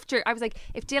after. I was like,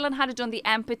 if Dylan had done the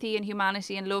empathy and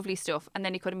humanity and lovely stuff, and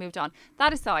then he could have moved on.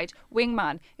 That aside,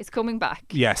 Wingman is coming back.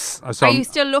 Yes. So Are you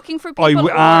still looking for people? I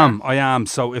or- am.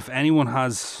 So if anyone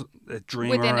has a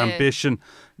dream Within or a- ambition,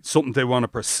 something they want to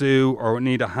pursue or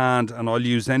need a hand, and I'll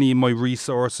use any of my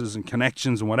resources and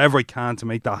connections and whatever I can to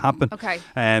make that happen. Okay.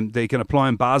 They can apply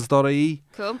on baz.ie.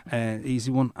 Cool. Easy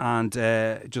one. And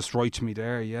just write to me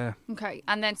there, yeah. Okay.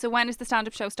 And then, so when is the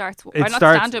stand-up show starts? Or It not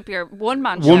starts- stand-up, your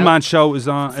one-man show. One man show is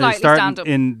on Slightly starting stand-up.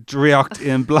 in Driocht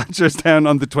in Blanchardstown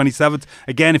on the 27th.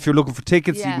 Again, if you're looking for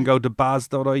tickets, you Yeah. can go to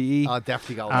baz.ie I'll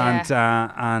definitely go.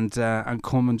 and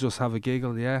come and just have a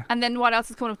giggle, yeah. And then what else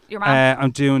is coming up? Your man?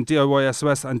 I'm doing DIY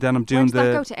SOS, and then I'm When doing does that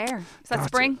the. go to air? Is that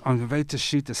spring? I'm about to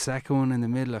shoot the second one in the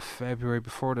middle of February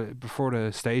before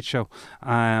the stage show,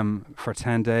 for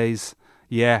 10 days.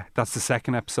 Yeah, that's the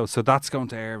second episode. So that's going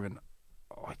to air in,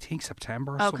 I think,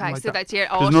 September or something Okay, like so that. that's your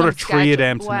There's another autumn 3 of schedule.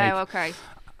 them to Wow, make. okay.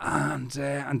 And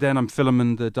then I'm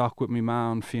filming the doc with me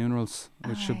ma on funerals,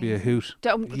 which should be a hoot.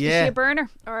 Is she Yeah. a burner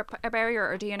or a barrier,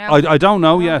 or do you know? I don't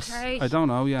know yet. Okay. I don't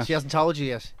know yet. She hasn't told you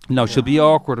yet. No, she'll be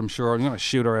awkward, I'm sure. I'm going to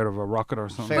shoot her out of a rocket or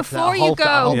something. Fair play. Before I you hope that-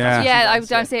 I go, hope Yeah. that's what she I wants,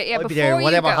 don't say it. Yeah, I'll be before there. you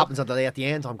Whatever go. happens at the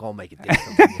end, I'm going to make it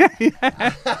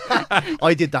different.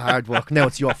 I did the hard work. Now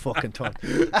it's your fucking turn.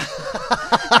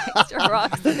 Mr.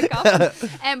 Rocks in the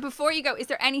coffin. Before you go, is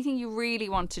there anything you really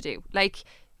want to do? Like,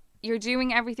 you're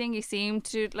doing everything. You seem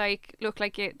to look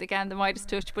like it again, the Midas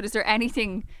touch. But is there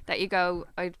anything that you go,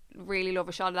 I'd really love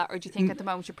a shot of that, or do you think at the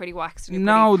moment you're pretty waxed? And you're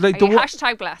No, pretty, like are you the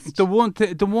hashtag blessed. The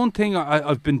one thing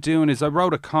I've been doing is I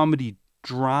wrote a comedy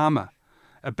drama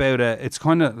about it's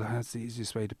kind of, that's the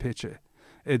easiest way to pitch it.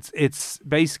 It's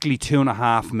basically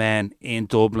 2.5 men in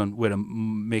Dublin with a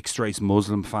mixed race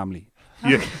Muslim family.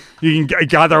 You can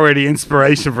gather where the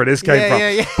inspiration for this came from.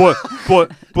 yeah.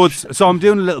 But so I'm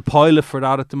doing a little pilot for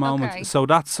that at the moment. Okay. So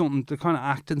that's something, the kind of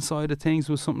acting side of things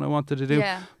was something I wanted to do.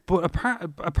 Yeah. But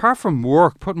apart from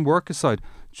work, putting work aside,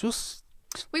 just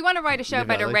We want to write a show Live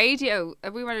about our a life. radio.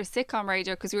 We want a sitcom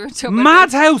radio because we were talking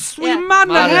about Madhouse. Yeah. We mad in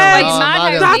the Madhouse. head. Oh,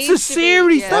 Madhouse That's needs a to be-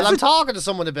 series. yeah. Well, That's I'm a talking to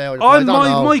someone about it. but Oh I don't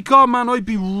know. my God, man! I'd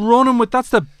be running with.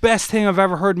 That's the best thing I've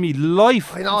ever heard in my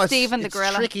life. I know it's, Stephen the it's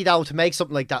Gorilla. tricky though to make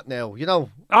something like that now. You know.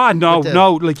 No, With the-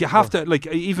 no. Like you have to. Like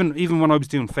even when I was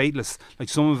doing Fateless, like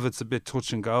some of it's a bit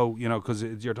touch and go. You know, because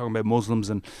you're talking about Muslims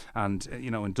and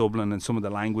you know in Dublin and some of the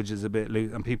language is a bit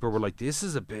loose, and people were like, "This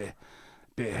is a bit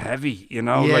heavy," you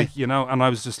know, Yeah. like you know, and I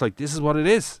was just like, "This is what it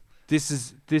is. This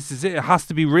is it. It has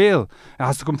to be real. It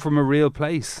has to come from a real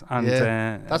place." And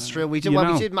That's true. We did you when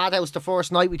know. we did Madhouse the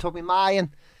first night. We took me ma in,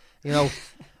 you know,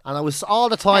 and I was all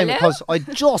the time Hello? because I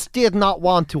just did not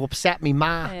want to upset me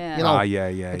ma. Yeah. You know,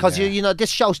 yeah. because you know this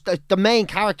show the main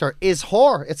character is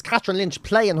her. It's Catherine Lynch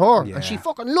playing her, Yeah. and she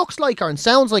fucking looks like her and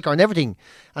sounds like her and everything.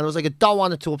 And I was like, I don't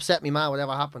want it to upset me ma,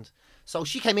 whatever happened. So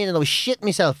she came in and I was shitting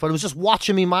myself, but I was just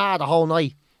watching me ma the whole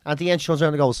night. And at the end, she comes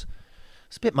around and goes,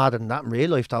 "It's a bit madder than that in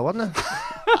real life, though, wasn't it?"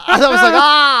 And I was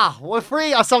like, we're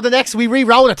free. So the next we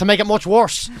rewrote it to make it much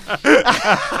worse. I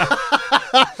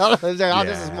was like,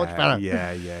 this is much better.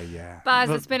 Yeah. Baz,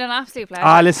 it's been an absolute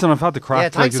pleasure. Listen, I've had the crack. Yeah,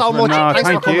 thanks like, so much. No, Thanks for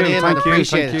thank coming you, in. thank I you,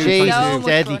 appreciate thank it. you, Jesus, So thank much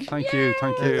deadly. fun. Thank you,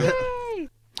 thank you.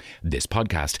 This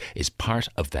podcast is part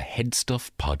of the Head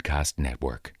Stuff Podcast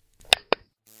Network.